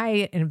that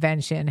my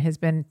invention has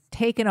been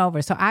taken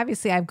over. So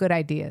obviously I have good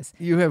ideas.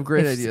 You have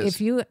great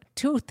ideas.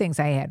 Two things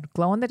I had.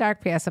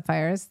 Glow-in-the-dark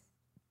pacifiers.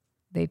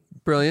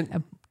 Brilliant.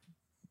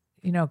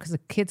 Because the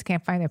kids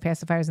can't find their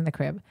pacifiers in the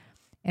crib.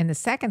 And the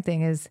second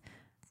thing is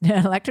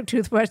an electric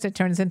toothbrush that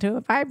turns into a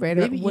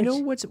vibrator. Maybe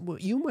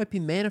you might be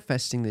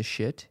manifesting this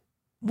shit.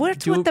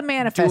 What's with the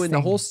manifesting? Doing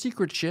the whole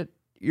secret shit.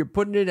 You're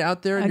putting it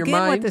out there in your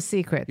mind. Again with the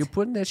secret. You're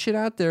putting that shit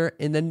out there,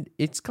 and then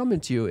it's coming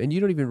to you, and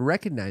you don't even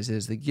recognize it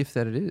as the gift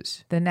that it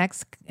is. The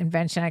next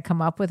invention I come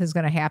up with is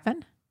going to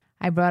happen.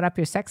 I brought up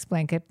your sex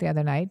blanket the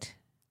other night.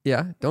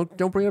 Yeah,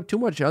 don't bring it up too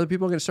much. Other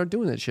people are going to start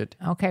doing that shit.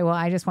 Okay, well,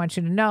 I just want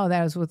you to know that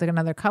I was with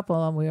another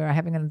couple, and we were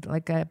having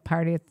a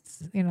party.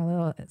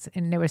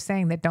 And they were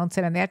saying that don't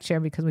sit on that chair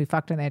because we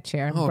fucked on that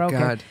chair and broke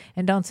it,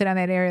 and don't sit on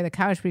that area of the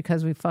couch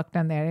because we fucked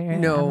on that area.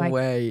 No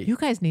way. You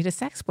guys need a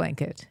sex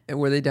blanket. And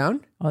were they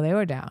down? Oh, they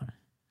were down.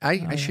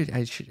 I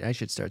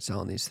should start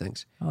selling these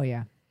things. Oh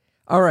yeah.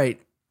 All right.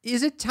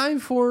 Is it time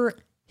for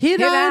Hit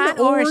on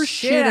or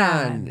Shit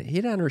on?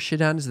 Hit on or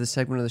Shit on is the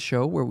segment of the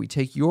show where we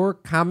take your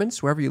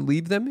comments wherever you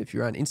leave them. If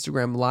you're on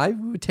Instagram Live,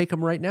 we would take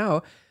them right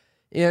now.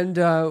 And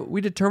we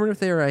determine if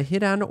they are a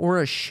hit on or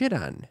a shit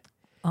on.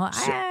 Well,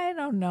 I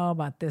don't know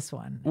about this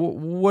one.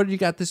 What do you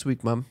got this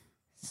week, Mom?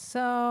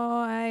 So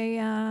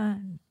I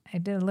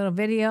did a little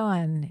video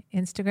on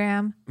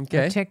Instagram,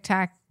 okay,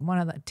 TikTok,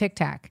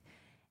 TikTok.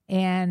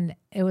 And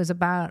it was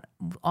about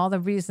all the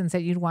reasons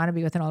that you'd want to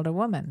be with an older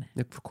woman.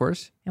 Of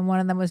course. And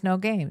one of them was no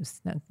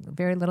games,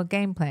 very little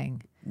game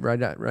playing.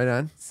 Right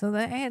on. So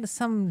I had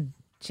some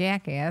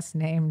jackass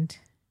named,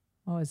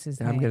 what was his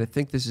name? I'm going to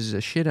think this is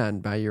a shit on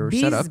by your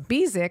setup.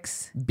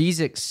 Beezix.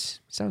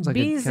 Beezix. Sounds like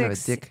kind of a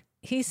dick.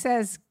 He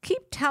says,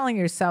 keep telling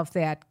yourself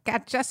that.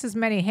 Got just as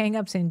many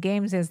hang-ups in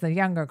games as the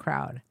younger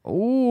crowd.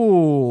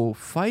 Oh,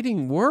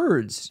 fighting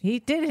words. He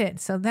did it.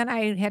 So then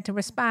I had to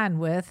respond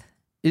with,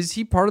 Is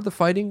he part of the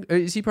fighting?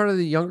 Is he part of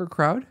the younger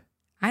crowd?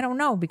 I don't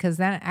know, because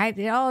then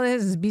all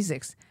this is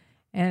B6.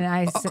 And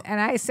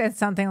I said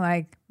something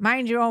like,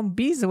 mind your own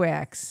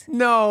beeswax.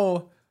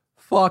 No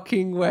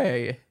fucking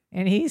way.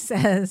 And he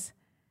says,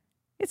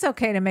 it's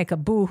okay to make a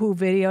boo-hoo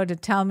video to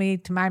tell me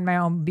to mind my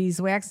own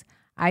beeswax.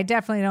 I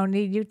definitely don't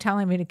need you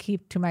telling me to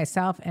keep to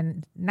myself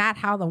and not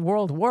how the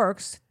world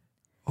works.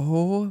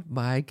 Oh,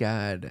 my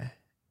God.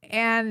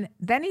 And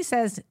then he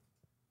says,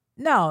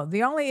 no,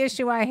 the only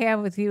issue I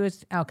have with you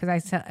is,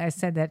 because I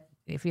said that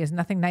if he has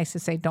nothing nice to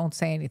say, don't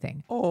say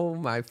anything. Oh,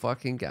 my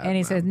fucking God. And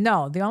he Mom. says,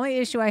 no, the only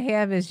issue I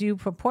have is you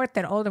purport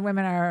that older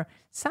women are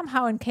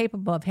somehow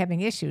incapable of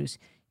having issues.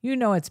 You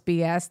know it's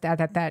BS,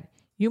 that.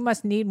 You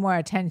must need more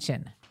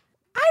attention.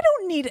 I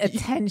don't need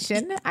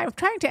attention. I'm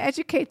trying to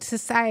educate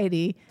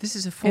society. This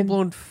is a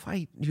full-blown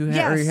fight you're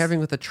Yes. having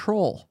with a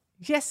troll.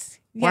 Yes.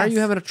 Why are you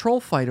having a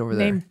troll fight over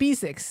there? named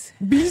B6?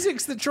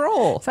 Beesix the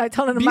troll. So I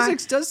told him to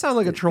Beesix does sound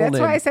like a troll That's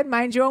name. why I said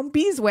mind your own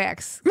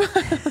beeswax.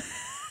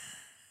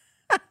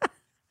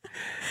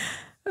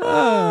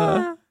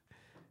 Oh,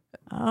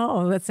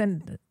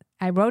 listen.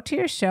 I wrote to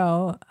your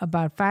show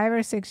about 5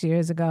 or 6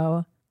 years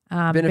ago.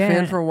 Been a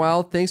fan for a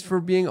while. Thanks for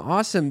being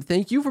awesome.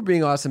 Thank you for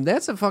being awesome.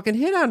 That's a fucking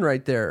hit on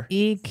right there.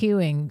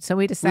 EQing. So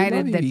we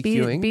decided love that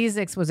EQing.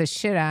 Beesix was a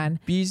shit on.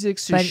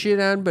 Beesix But- is shit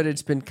on, but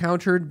it's been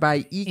countered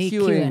by EQing.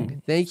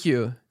 EQing. Thank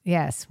you.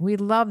 Yes, we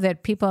love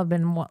that people have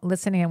been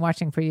listening and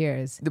watching for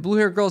years. The blue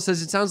hair girl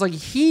says it sounds like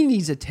he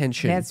needs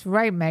attention. That's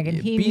right,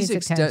 Megan. He needs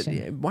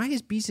attention. Why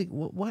is Beesix?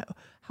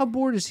 How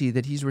bored is he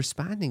that he's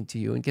responding to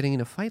you and getting in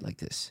a fight like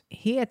this?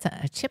 He had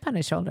a chip on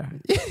his shoulder.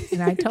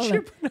 And I told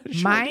him,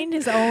 mind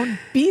his own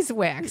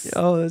beeswax.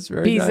 Oh, that's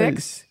very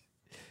Beesix.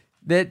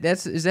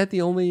 nice. Is that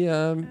the only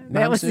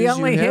That was the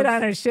only hit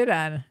on or shit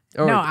on.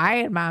 Oh, no, I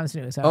had mom's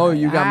news. Oh,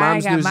 you got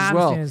mom's news as mom's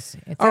well. news.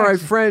 It's All right,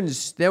 actually-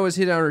 friends, that was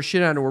hit on or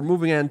shit on, and we're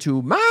moving on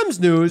to mom's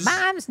news.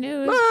 Mom's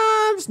news.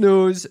 Mom's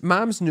news.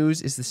 Mom's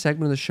news is the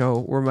segment of the show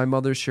where my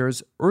mother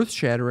shares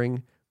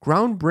earth-shattering,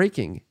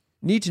 groundbreaking,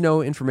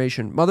 need-to-know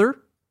information. Mother,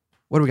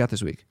 what do we got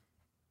this week?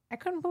 I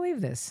couldn't believe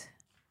this.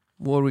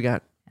 What do we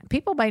got?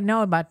 People might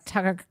know about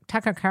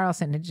Tucker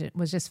Carlson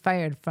was just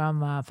fired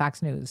from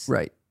Fox News.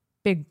 Right.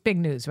 Big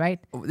news, right?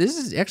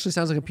 This actually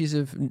sounds like a piece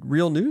of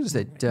real news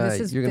that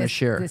you're going to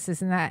share. This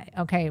is not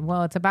okay.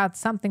 Well, it's about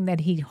something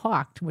that he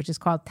hawked, which is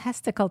called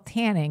testicle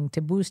tanning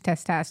to boost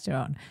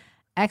testosterone.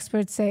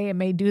 Experts say it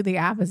may do the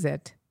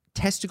opposite.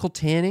 Testicle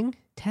tanning?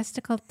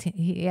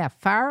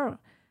 Far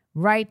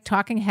right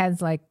talking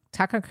heads like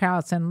Tucker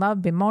Carlson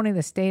love bemoaning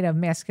the state of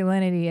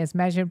masculinity as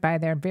measured by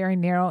their very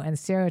narrow and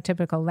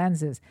stereotypical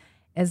lenses,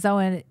 as though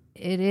it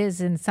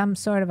is in some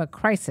sort of a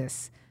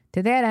crisis.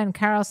 To that end,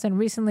 Carlson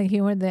recently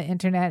humored the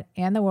internet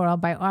and the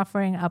world by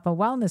offering up a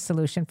wellness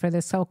solution for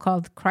this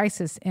so-called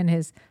crisis in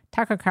his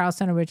Tucker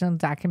Carlson original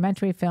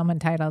documentary film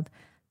entitled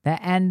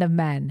The End of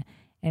Men.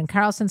 And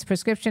Carlson's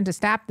prescription to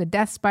stop the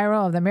death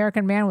spiral of the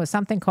American man was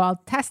something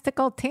called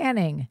testicle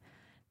tanning.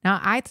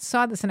 Now, I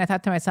saw this and I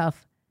thought to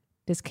myself,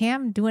 does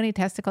Cam do any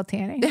testicle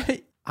tanning?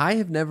 I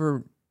have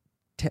never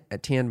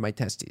tanned my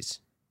testes.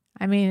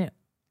 I mean,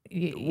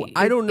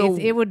 I don't know.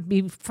 It would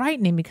be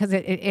frightening because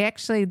it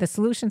actually, the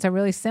solutions are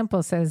really simple.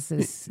 It says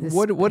this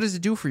What does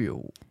it do for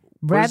you?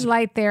 red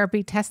light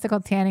therapy, testicle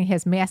tanning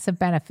has massive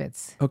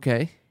benefits.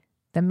 Okay.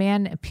 The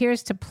man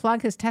appears to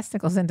plug his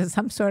testicles into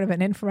some sort of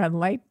an infrared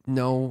light.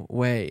 No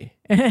way.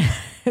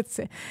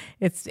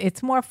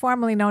 It's more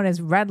formally known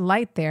as red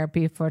light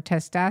therapy for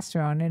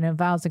testosterone and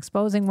involves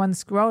exposing one's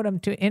scrotum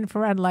to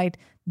infrared light.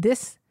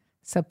 This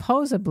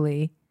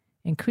supposedly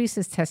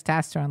increases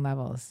testosterone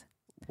levels.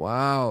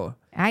 Wow.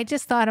 I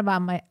just thought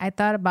about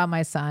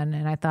my son,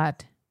 and I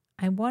thought,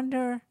 I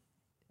wonder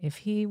if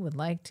he would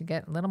like to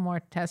get a little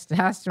more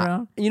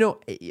testosterone.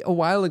 A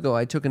while ago,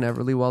 I took an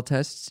Everlywell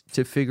test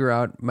to figure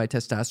out my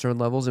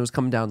testosterone levels. It was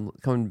coming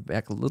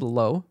back a little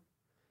low.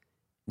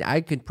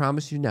 I could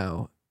promise you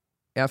now,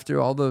 after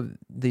all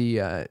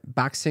the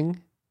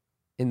boxing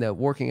and the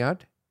working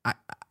out,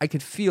 I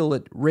could feel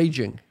it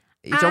raging.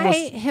 It's I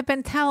have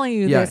been telling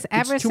you this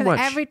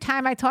every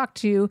time I talk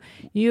to you.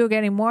 You're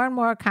getting more and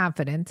more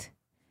confident,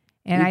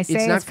 and I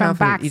say it's from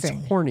confident, boxing.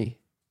 It's horny.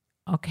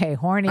 Okay,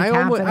 horny.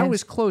 I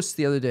was close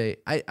the other day.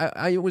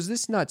 I was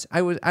this nuts.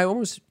 I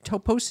almost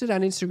posted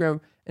on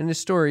Instagram in a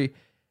story.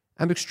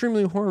 I'm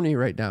extremely horny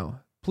right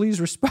now. Please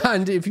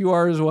respond if you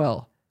are as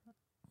well.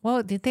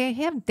 Well, did they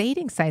have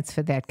dating sites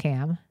for that,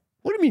 Cam?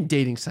 What do you mean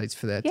dating sites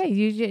for that? Yeah,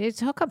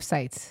 it's hookup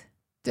sites.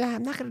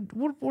 I'm not gonna.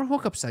 What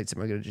hookup sites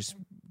am I gonna just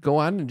go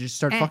on and just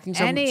start fucking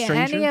some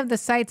stranger? Any of the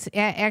sites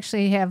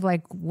actually have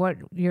like what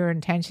your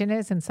intention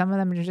is, and some of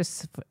them are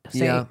just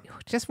say,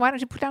 just why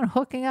don't you put down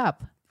hooking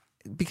up?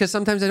 Because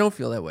sometimes I don't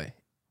feel that way.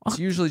 It's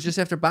usually just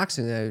after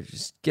boxing that I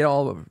just get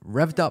all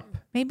revved up.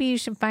 Maybe you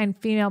should find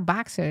female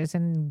boxers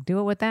and do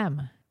it with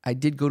them. I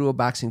did go to a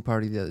boxing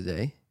party the other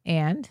day.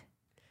 And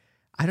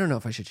I don't know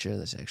if I should share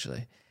this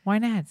actually. Why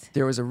not?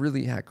 There was a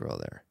really hot girl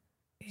there.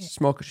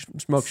 Smoke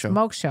show.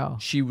 Smoke show.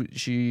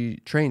 She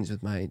trains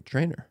with my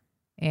trainer.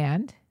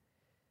 And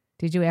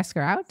did you ask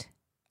her out?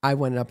 I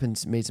went up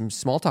and made some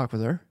small talk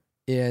with her.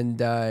 And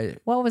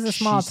what was the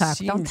small talk?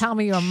 Don't tell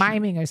me you were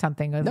miming or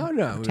something. No. We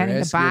were Pretending to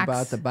asking box.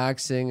 about the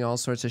boxing, all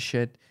sorts of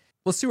shit.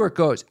 We'll see where it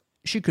goes.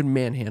 She could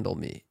manhandle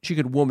me. She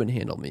could woman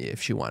handle me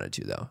if she wanted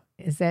to, though.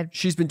 Is that?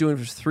 She's been doing it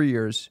for 3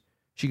 years.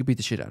 She could beat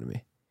the shit out of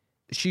me.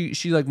 She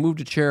like moved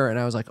a chair, and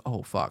I was like,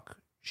 oh fuck,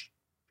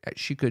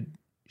 she could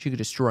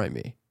destroy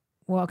me.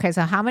 Well, okay.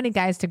 So how many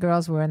guys to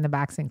girls were in the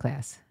boxing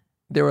class?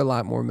 There were a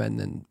lot more men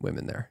than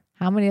women there.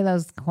 How many of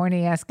those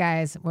horny ass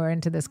guys were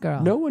into this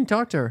girl? No one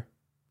talked to her.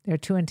 They're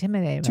too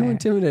intimidated. Too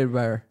intimidated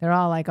by her. They're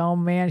all like, "Oh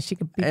man, she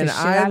could beat and the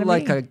shit out of me." And I,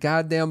 like a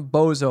goddamn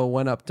bozo,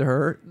 went up to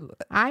her.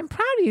 I'm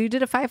proud of you. You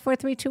did a 5, 4,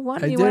 3, 2,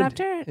 1. I You did. went up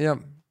to her. Yeah,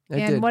 I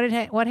did.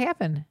 And what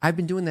happened? I've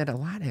been doing that a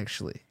lot,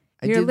 actually.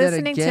 You're did that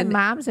listening to again.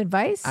 mom's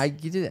advice. I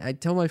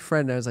tell my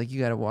friend, I was like,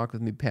 "You got to walk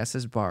with me past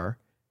this bar.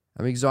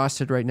 I'm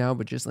exhausted right now,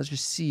 but let's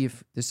just see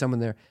if there's someone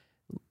there."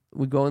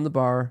 We go in the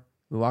bar.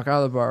 We walk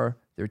out of the bar.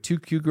 There are 2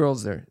 cute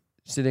girls there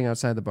sitting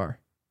outside the bar,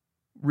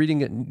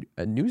 reading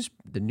a news.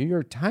 The New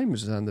York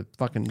Times is on the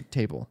fucking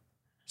table.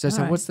 So I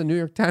said, "What's the New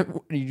York Times?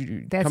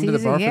 You That's come to the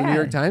easy, bar for yeah. the New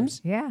York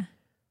Times?" Yeah. And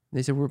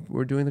they said,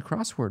 "We're doing the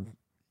crossword."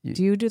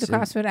 Do you do the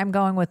crossword? I'm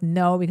going with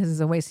no because it's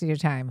a waste of your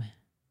time.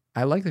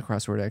 I like the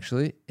crossword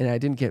actually, and I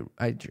didn't get.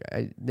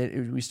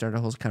 Then we started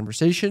a whole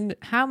conversation.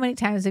 How many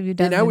times have you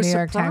done And the I New was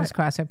York Times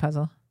surprised. crossword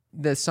puzzle?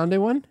 The Sunday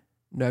one?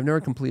 No, I've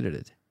never completed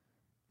it.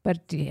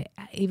 But you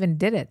even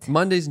did it.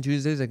 Mondays and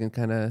Tuesdays I can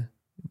kind of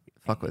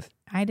fuck with.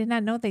 I did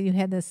not know that you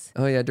had this,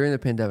 Oh yeah, during the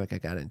pandemic I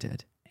got into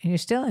it. and you're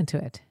still into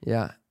it.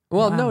 Yeah.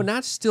 Well, Wow. no,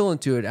 not still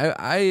into it.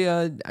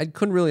 I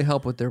couldn't really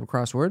help with their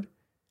crossword.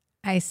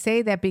 I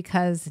say that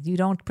because you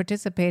don't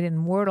participate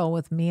in Wordle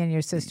with me and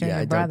your sister Yeah, and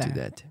I your brother. don't do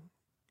that.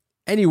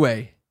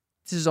 Anyway,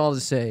 this is all to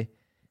say.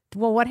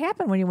 Well, what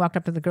happened when you walked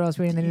up to the girls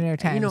reading the New York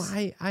Times? You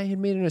know, I had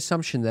made an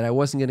assumption that I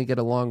wasn't going to get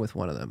along with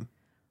one of them.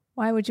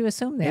 Why would you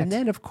assume that? And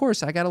then, of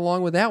course, I got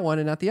along with that one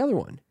and not the other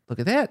one. Look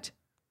at that.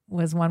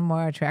 Was one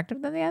more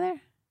attractive than the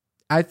other?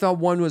 I thought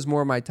one was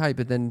more my type,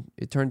 but then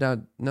it turned out,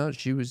 no,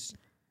 it was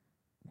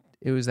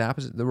the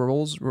opposite. The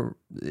roles were,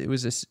 it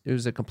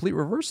was a complete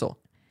reversal.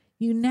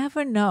 You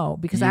never know,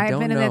 because You I've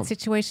don't been in know. that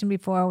situation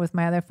before with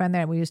my other friend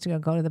that we used to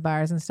go to the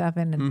bars and stuff,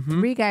 and Mm-hmm.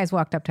 3 guys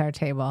walked up to our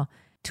table.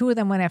 2 of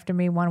them went after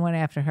me, 1 went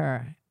after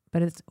her.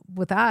 But it's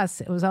with us,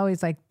 it was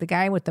always like the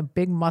guy with the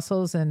big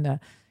muscles and the,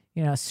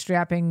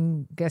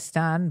 strapping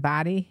Gaston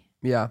body.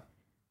 Yeah.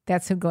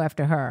 That's who'd go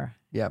after her.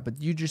 Yeah, but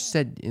you just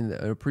said in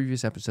a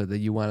previous episode that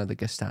you wanted the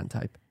Gaston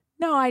type.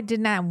 No, I did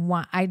not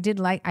want. I did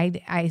like.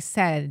 I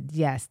said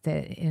yes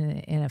that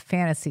in a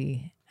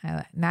fantasy,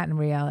 not in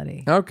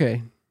reality.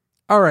 Okay.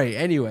 All right.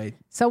 Anyway,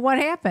 So what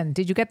happened?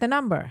 Did you get the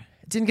number?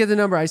 didn't get the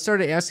number. I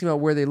started asking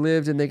about where they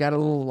lived, and they got a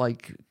little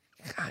like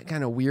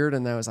kind of weird.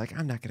 And I was like,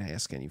 I'm not going to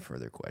ask any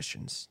further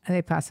questions. Are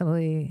they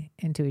possibly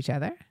into each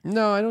other?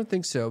 No, I don't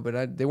think so.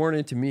 But they weren't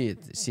into me.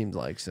 It seemed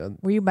like so.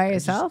 Were you by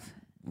yourself?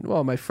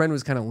 Well, my friend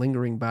was kind of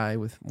lingering by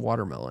with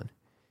watermelon.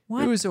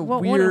 What? It was a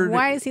What- weird.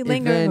 Why is he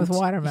lingering with event.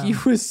 watermelon? He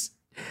was.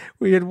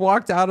 We had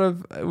walked out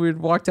of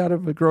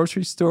a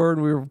grocery store,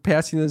 and we were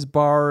passing this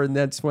bar, and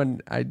that's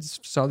when I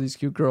saw these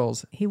cute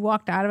girls. He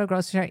walked out of a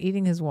grocery store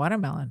eating his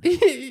watermelon.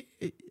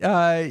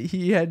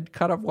 He had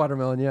cut up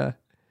watermelon. Yeah,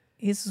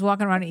 He's just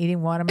walking around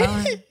eating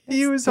watermelon.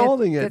 he was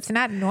holding it. That's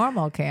not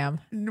normal, Cam.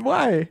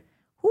 Why?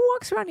 Who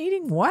walks around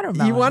eating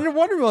watermelon? He wanted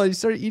watermelon. He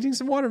started eating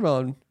some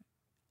watermelon.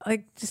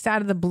 Like just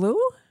out of the blue?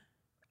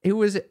 It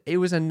was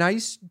a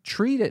nice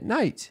treat at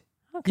night.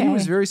 Okay. He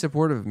was very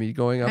supportive of me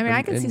going up. I mean, I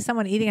and- can see and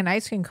someone eating an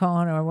ice cream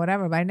cone or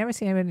whatever, but I never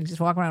seen anybody just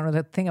walk around with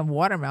a thing of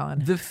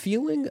watermelon. The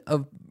feeling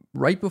of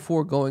right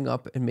before going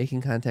up and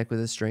making contact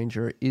with a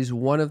stranger is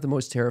one of the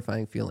most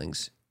terrifying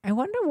feelings I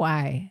wonder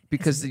why.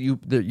 because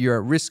you're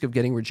at risk of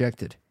getting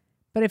rejected.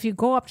 But if you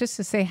go up just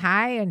to say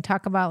hi and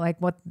talk about like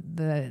what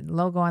the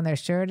logo on their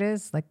shirt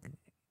is, like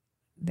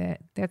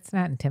that's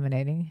not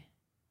intimidating.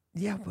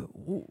 Yeah, but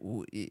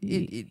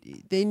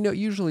they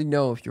usually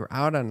know if you're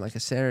out on like a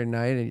Saturday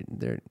night and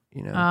they're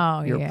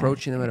you're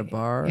approaching them at a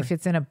bar. If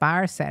it's in a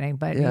bar setting,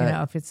 but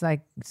Yeah. if it's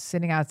like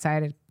sitting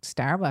outside at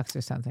Starbucks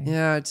or something.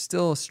 Yeah, it's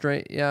still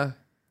straight. Yeah,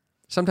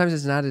 sometimes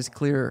it's not as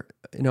clear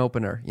an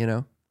opener,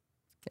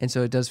 and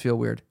so it does feel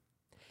weird.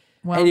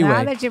 Well, Anyway.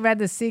 now that you read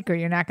The Secret,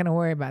 you're not going to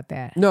worry about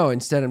that. No,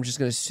 instead I'm just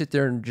going to sit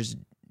there and just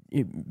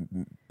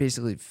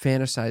basically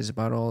fantasize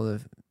about all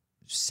the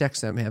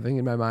sex I'm having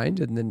in my mind,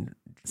 and then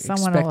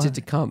Someone expect will- it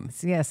to come.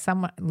 Yeah,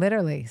 someone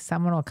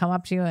will come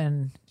up to you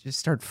and Just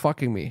start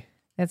fucking me.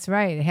 that's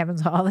right. It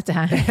happens all the It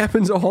time.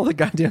 happens all the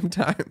goddamn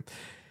time.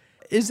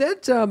 Is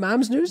that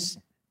Mom's News?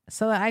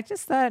 So I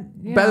just thought,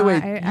 By the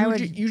way, I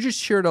would. you just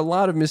shared a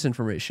lot of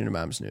misinformation in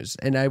Mom's News,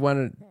 and I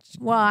want to.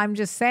 Well, I'm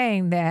just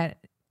saying that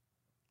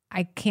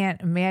I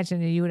can't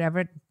imagine that you would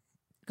ever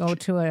go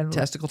to a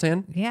Testicle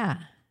tan? Yeah.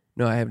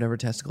 No, I have never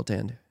testicle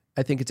tanned.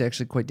 I think it's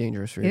actually quite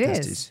dangerous for your It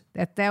testes.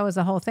 is. That was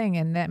the whole thing,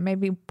 and that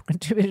maybe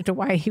contributed to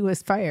why he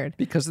was fired.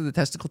 Because of the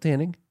testicle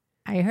tanning?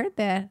 I heard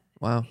that.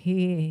 Wow.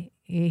 He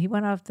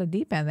went off the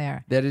deep end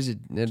there. That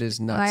is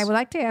nuts. I would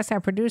like to ask our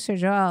producer,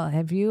 Joel,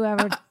 have you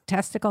ever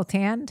testicle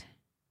tanned?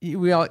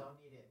 We all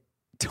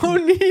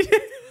don't need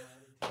it.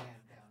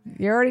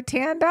 You're already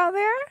tanned down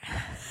there?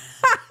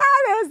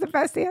 That was the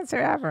best answer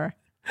ever.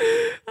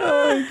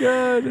 Oh, my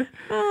God.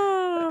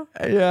 Oh.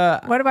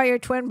 Yeah. What about your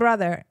twin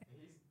brother?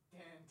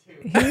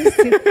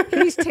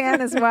 He's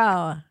tan as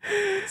well.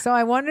 So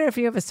I wonder if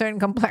you have a certain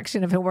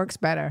complexion, if it works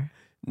better.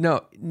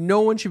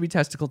 No one should be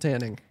testicle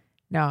tanning.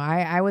 No,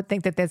 I would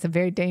think that that's a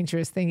very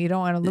dangerous thing. You don't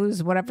want to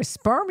lose whatever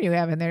sperm you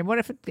have in there. What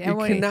if it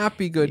cannot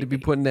be good to be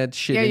putting that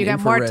shit in you got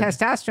infrared. more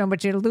testosterone,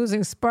 but you're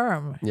losing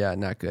sperm. Yeah,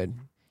 not good.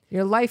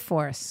 Your life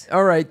force.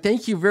 All right.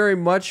 Thank you very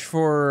much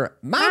for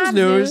Mom's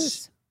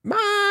News.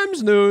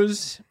 Mom's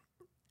News.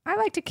 I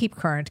like to keep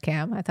current,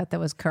 Cam. I thought that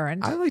was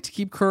current. I like to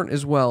keep current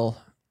as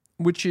well,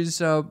 which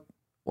is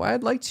why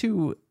I'd like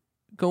to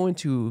go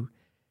into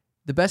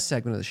the best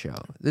segment of the show.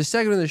 The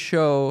segment of the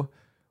show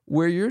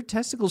where your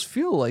testicles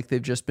feel like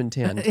they've just been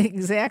tanned.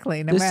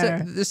 Exactly. No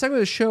matter. The segment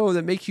of the show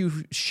that make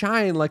you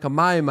shine like a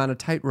mime on a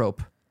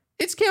tightrope.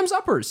 It's Cam's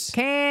Uppers.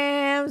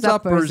 Cam's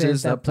Uppers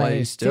is the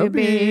place to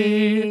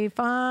be.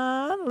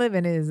 Fun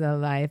living is a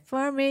life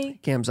for me.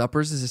 Cam's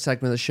Uppers is a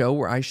segment of the show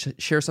where I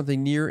share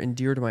something near and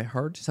dear to my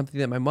heart, something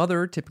that my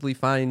mother typically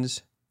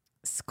finds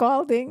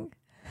scalding,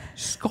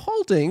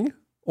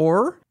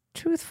 or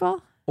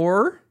truthful,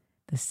 or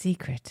the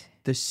secret.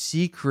 The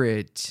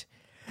secret.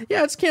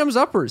 Yeah, it's Cam's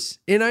Uppers.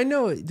 And I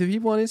know the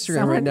people on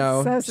Instagram right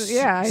now,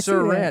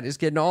 Sir Rat is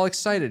getting all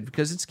excited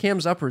because it's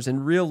Cam's Uppers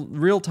in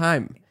real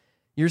time.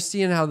 You're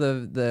seeing how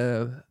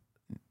the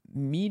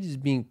meat is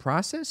being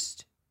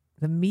processed.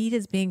 The meat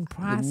is being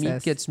processed. The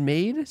meat gets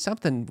made.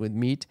 Something with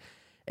meat.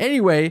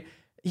 Anyway,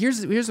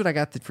 here's what I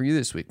got for you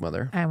this week,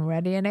 Mother. I'm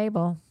ready and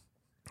able.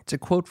 It's a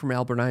quote from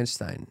Albert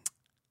Einstein.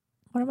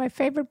 One of my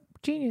favorite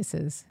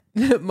geniuses.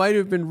 It might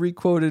have been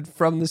requoted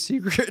from The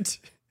Secret.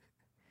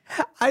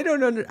 I don't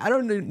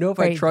know if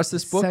I trust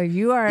this book. So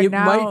you are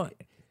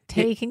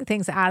taking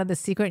things out of The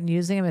Secret and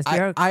using them as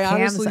your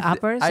Cam's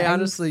Uppers? I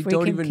honestly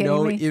don't even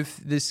know if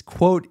this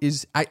quote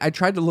is... I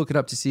tried to look it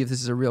up to see if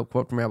this is a real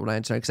quote from Albert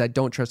Einstein because I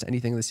don't trust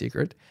anything in The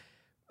Secret.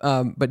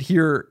 But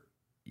here's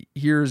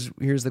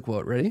the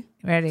quote. Ready?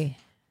 Ready.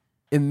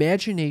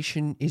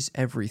 Imagination is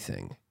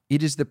everything.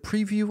 It is the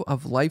preview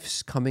of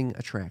life's coming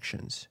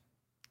attractions.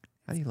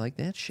 How do you like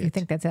that shit? You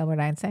think that's Albert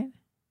Einstein?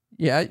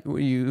 Yeah. Who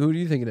do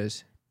you think it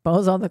is?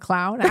 Bozo the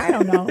Clown? I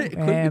don't know. it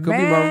could be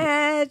more...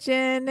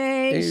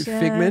 Imagination.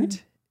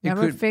 Figment.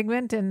 Remember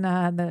Figment in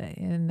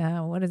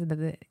what is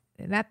it?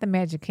 Not the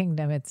Magic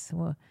Kingdom. It's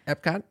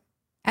Epcot.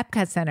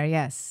 Epcot Center.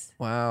 Yes.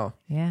 Wow.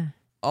 Yeah.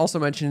 Also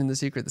mentioned in The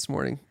Secret this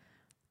morning.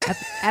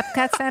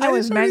 Epcot Center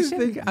was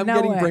mentioned. I'm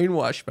getting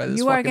brainwashed by this.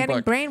 You are getting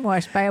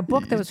brainwashed by a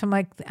book that was from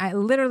I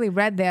literally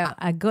read that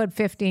a good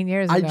 15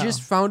 years ago. I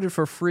just found it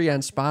for free on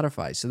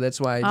Spotify, so that's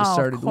why I just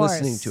started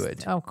listening to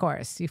it. Of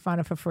course, you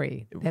found it for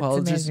free.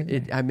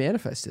 I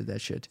manifested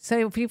that shit.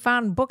 So if you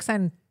found books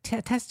on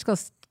testicle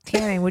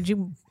tanning, would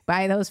you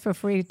buy those for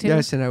free too?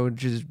 Yes, and I would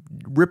just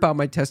rip out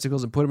my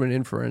testicles and put them in an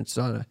infrared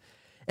sauna.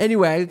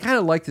 Anyway, I kind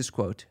of like this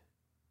quote.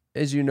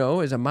 As you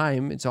know, as a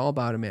mime, it's all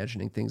about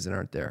imagining things that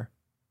aren't there.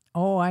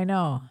 Oh, I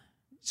know.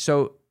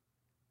 So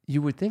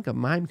you would think a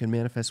mime can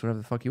manifest whatever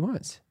the fuck he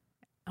wants.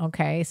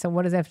 Okay, so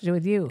what does that have to do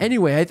with you?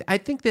 Anyway, I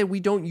think that we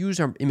don't use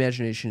our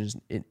imaginations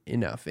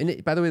enough.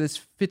 And by the way, this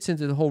fits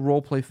into the whole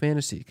role play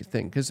fantasy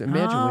thing. Because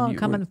imagine when you...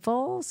 coming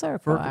full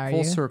circle,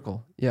 full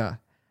circle, yeah.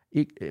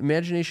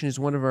 Imagination is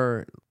one of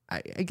our...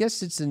 I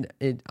guess it's an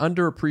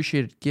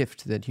underappreciated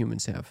gift that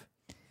humans have.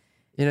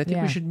 And I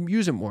think we should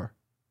use it more.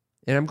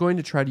 And I'm going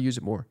to try to use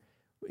it more.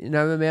 And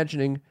I'm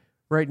imagining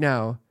right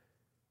now...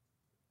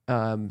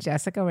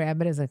 Jessica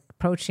Rabbit is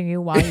approaching you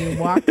while you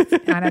walk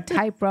on a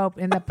tightrope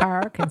in the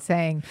park and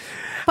saying,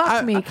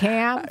 "Fuck me,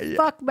 Cam.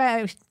 Fuck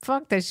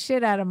the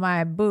shit out of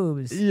my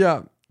boobs."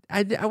 Yeah,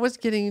 I was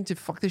getting into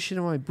 "fuck the shit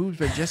out of my boobs"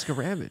 by Jessica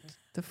Rabbit.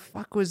 The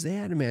fuck was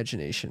that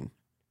imagination?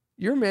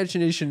 Your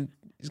imagination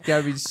has got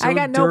to be so dirty.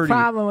 I got no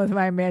problem with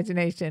my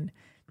imagination.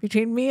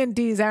 Between me and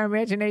Dee's, our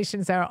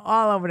imaginations are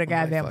all over the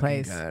goddamn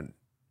place. God.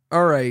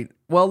 All right.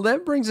 Well,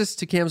 that brings us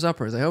to Cam's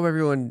Uppers. I hope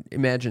everyone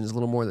imagines a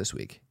little more this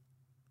week.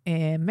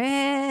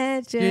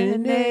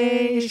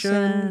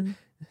 Imagination.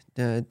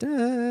 A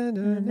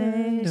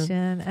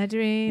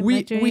dream.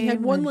 We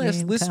had one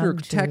last listener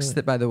text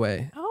that, by the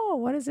way. Oh,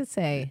 what does it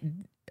say?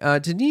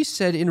 Denise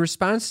said, in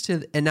response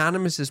to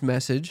Anonymous's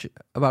message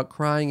about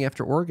crying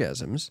after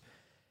orgasms,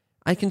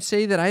 I can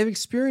say that I have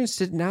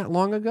experienced it not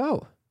long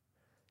ago.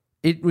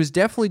 It was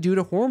definitely due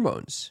to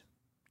hormones.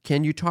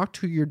 Can you talk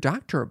to your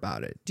doctor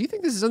about it? Do you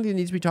think this is something that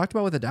needs to be talked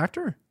about with a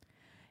doctor?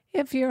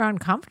 If you're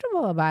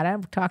uncomfortable about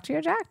it, talk to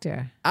your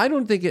doctor. I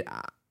don't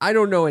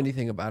know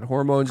anything about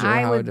hormones or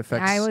how it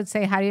affects. I would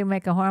say, how do you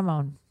make a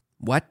hormone?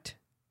 What?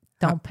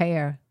 Don't pay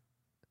her.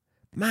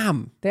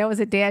 Mom, That was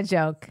a dad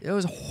joke. it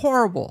was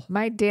horrible.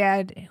 My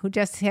dad,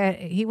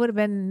 he would have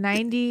been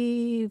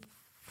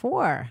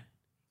 94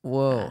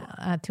 Whoa.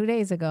 2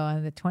 days ago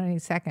on the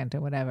 22nd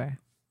or whatever.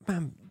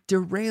 Mom,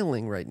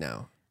 derailing right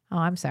now. Oh,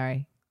 I'm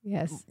sorry.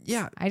 Yes.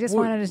 Yeah. I just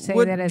wanted to say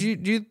that as-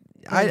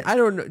 I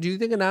don't know. Do you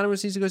think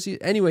Anonymous needs to go see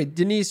it? Anyway,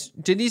 Denise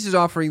is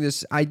offering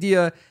this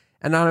idea.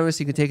 Anonymous,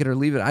 you can take it or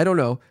leave it. I don't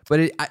know,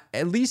 but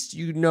at least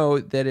you know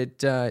that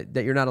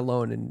that you're not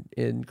alone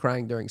in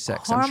crying during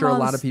sex. I'm sure a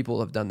lot of people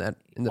have done that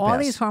in the past. All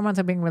these hormones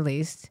are being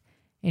released,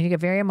 and you get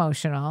very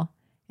emotional.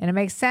 And it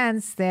makes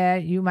sense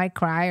that you might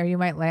cry, or you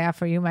might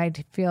laugh, or you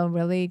might feel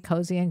really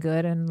cozy and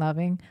good and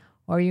loving,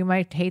 or you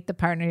might hate the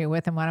partner you're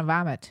with and want to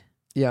vomit.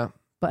 Yeah.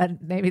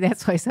 But maybe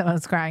that's why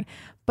someone's crying.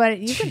 But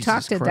you can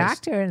talk to a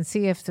Christ. doctor and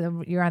see if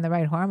you're on the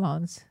right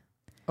hormones.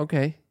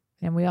 Okay.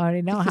 And we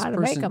already know how to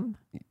make them.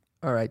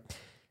 All right.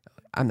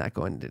 I'm not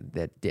going to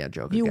that dad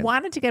joke You again.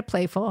 wanted to get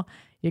playful.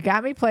 You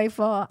got me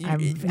playful. I'm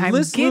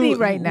Liz giddy Lou,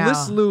 right now.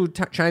 Liz Lou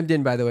chimed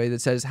in, by the way, that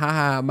says,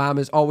 haha, mom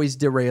is always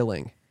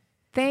derailing.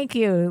 Thank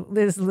you,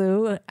 Liz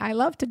Lou. I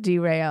love to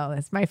derail.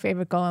 It's my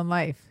favorite goal in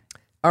life.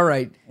 All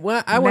right.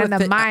 Well, I And want then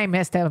to the mime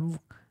has to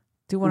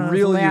do one of those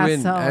reel you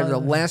in. I have to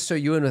lassos. lasso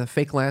you in with a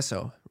fake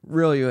lasso.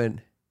 Reel you in.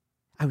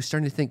 I was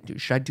starting to think,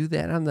 dude, should I do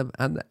that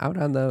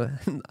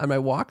on my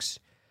walks?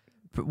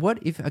 But what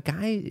if a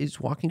guy is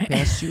walking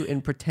past you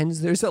and pretends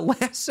there's a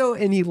lasso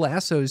and he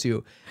lassos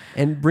you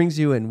and brings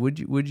you in? Would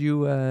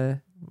you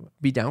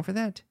be down for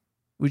that?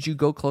 Would you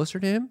go closer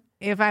to him?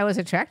 If I was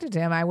attracted to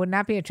him, I would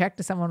not be attracted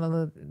to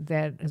someone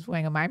that is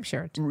wearing a mime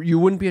shirt. You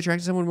wouldn't be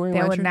attracted to someone wearing a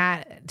That lasso? would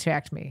not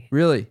attract me.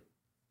 Really?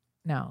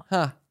 No.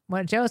 Huh.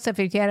 Well, Joseph,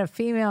 if you had a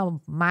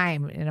female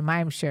mime in a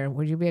mime shirt,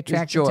 would you be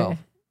attracted Joel. to?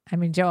 I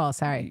mean, Joel,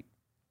 sorry.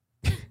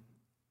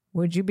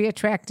 Would you be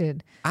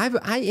attracted? I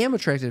am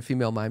attracted to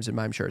female mimes in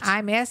mime shirts.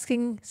 I'm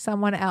asking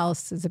someone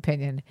else's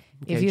opinion.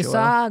 If Okay, you Joel.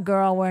 saw a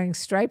girl wearing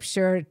striped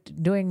shirt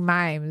doing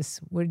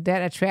mimes, would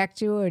that attract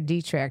you or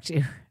detract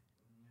you?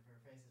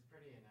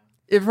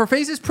 If her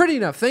face is pretty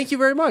enough. Thank you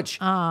very much.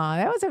 Oh,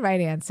 that was the right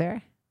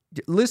answer.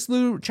 Liz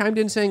Lou chimed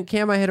in saying,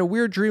 Cam, I had a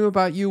weird dream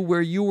about you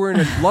where you were in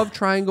a love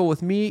triangle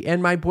with me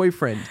and my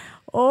boyfriend.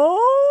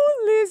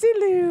 Oh, Lizzie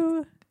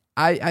Lou.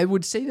 I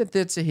would say that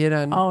that's a hit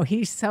on. Oh,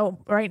 he's so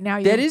right now.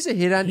 That is a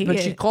hit on, he but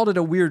is- she called it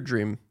a weird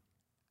dream.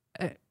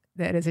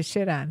 That is a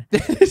shit on.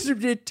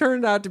 It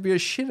turned out to be a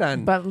shit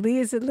on. But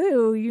Lisa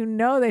Lou, you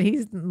know that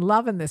he's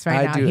loving this right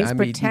I now. do. He's I'm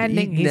pretending.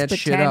 eating He's that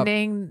shit up.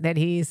 pretending that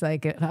he's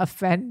like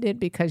offended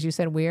because you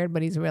said weird,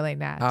 but he's really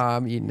not.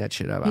 I'm eating that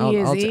shit up. He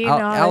is eating all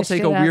I'll that take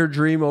shit a up. weird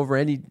dream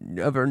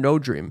over no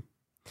dream.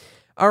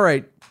 All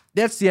right.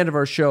 That's the end of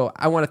our show.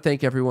 I want to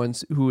thank everyone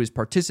who has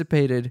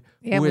participated,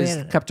 Yeah, who we has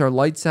had- kept our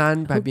lights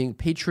on by being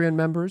Patreon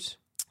members.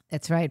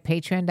 That's right.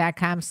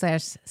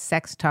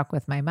 Patreon.com/sex talk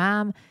with my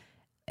mom.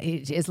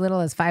 As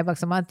little as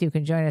 $5 a month, you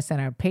can join us in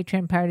our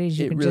Patreon parties.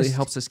 You It can really just,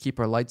 helps us keep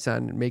our lights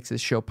on and makes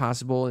this show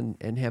possible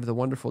and have the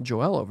wonderful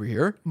Joelle over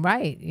here.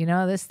 Right. You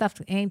know, this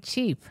stuff ain't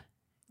cheap.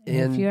 And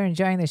And- if you're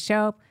enjoying the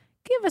show,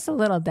 give us a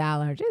little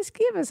dollar. Just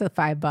give us a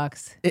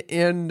 $5.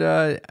 And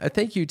a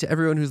thank you to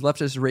everyone who's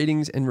left us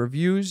ratings and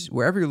reviews.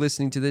 Wherever you're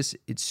listening to this,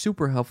 it's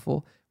super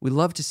helpful. We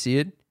love to see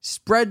it.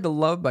 Spread the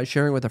love by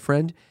sharing with a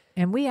friend.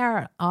 And we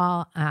are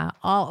all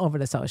over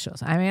the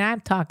socials. I mean,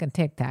 I'm talking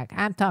TikTok.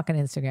 I'm talking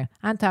Instagram.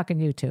 I'm talking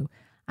YouTube.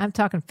 I'm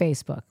talking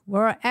Facebook.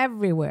 We're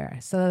everywhere.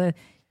 So that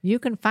you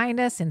can find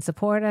us and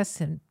support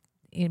us and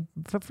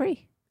for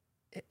free.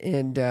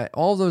 And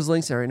all those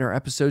links are in our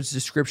episode's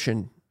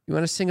description. You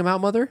want to sing them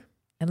out, Mother?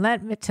 And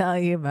let me tell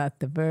you about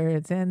the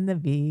birds and the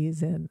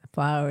bees and the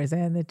flowers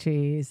and the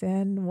trees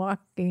and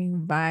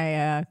walking by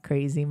a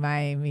crazy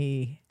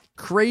Miami.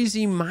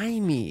 Crazy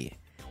Mimey.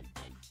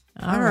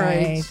 All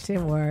right.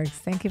 It works.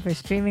 Thank you for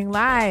streaming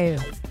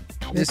live.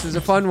 This was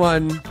a fun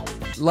one.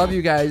 Love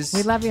you guys.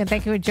 We love you and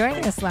thank you for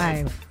joining us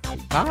live.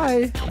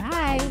 Bye. Bye.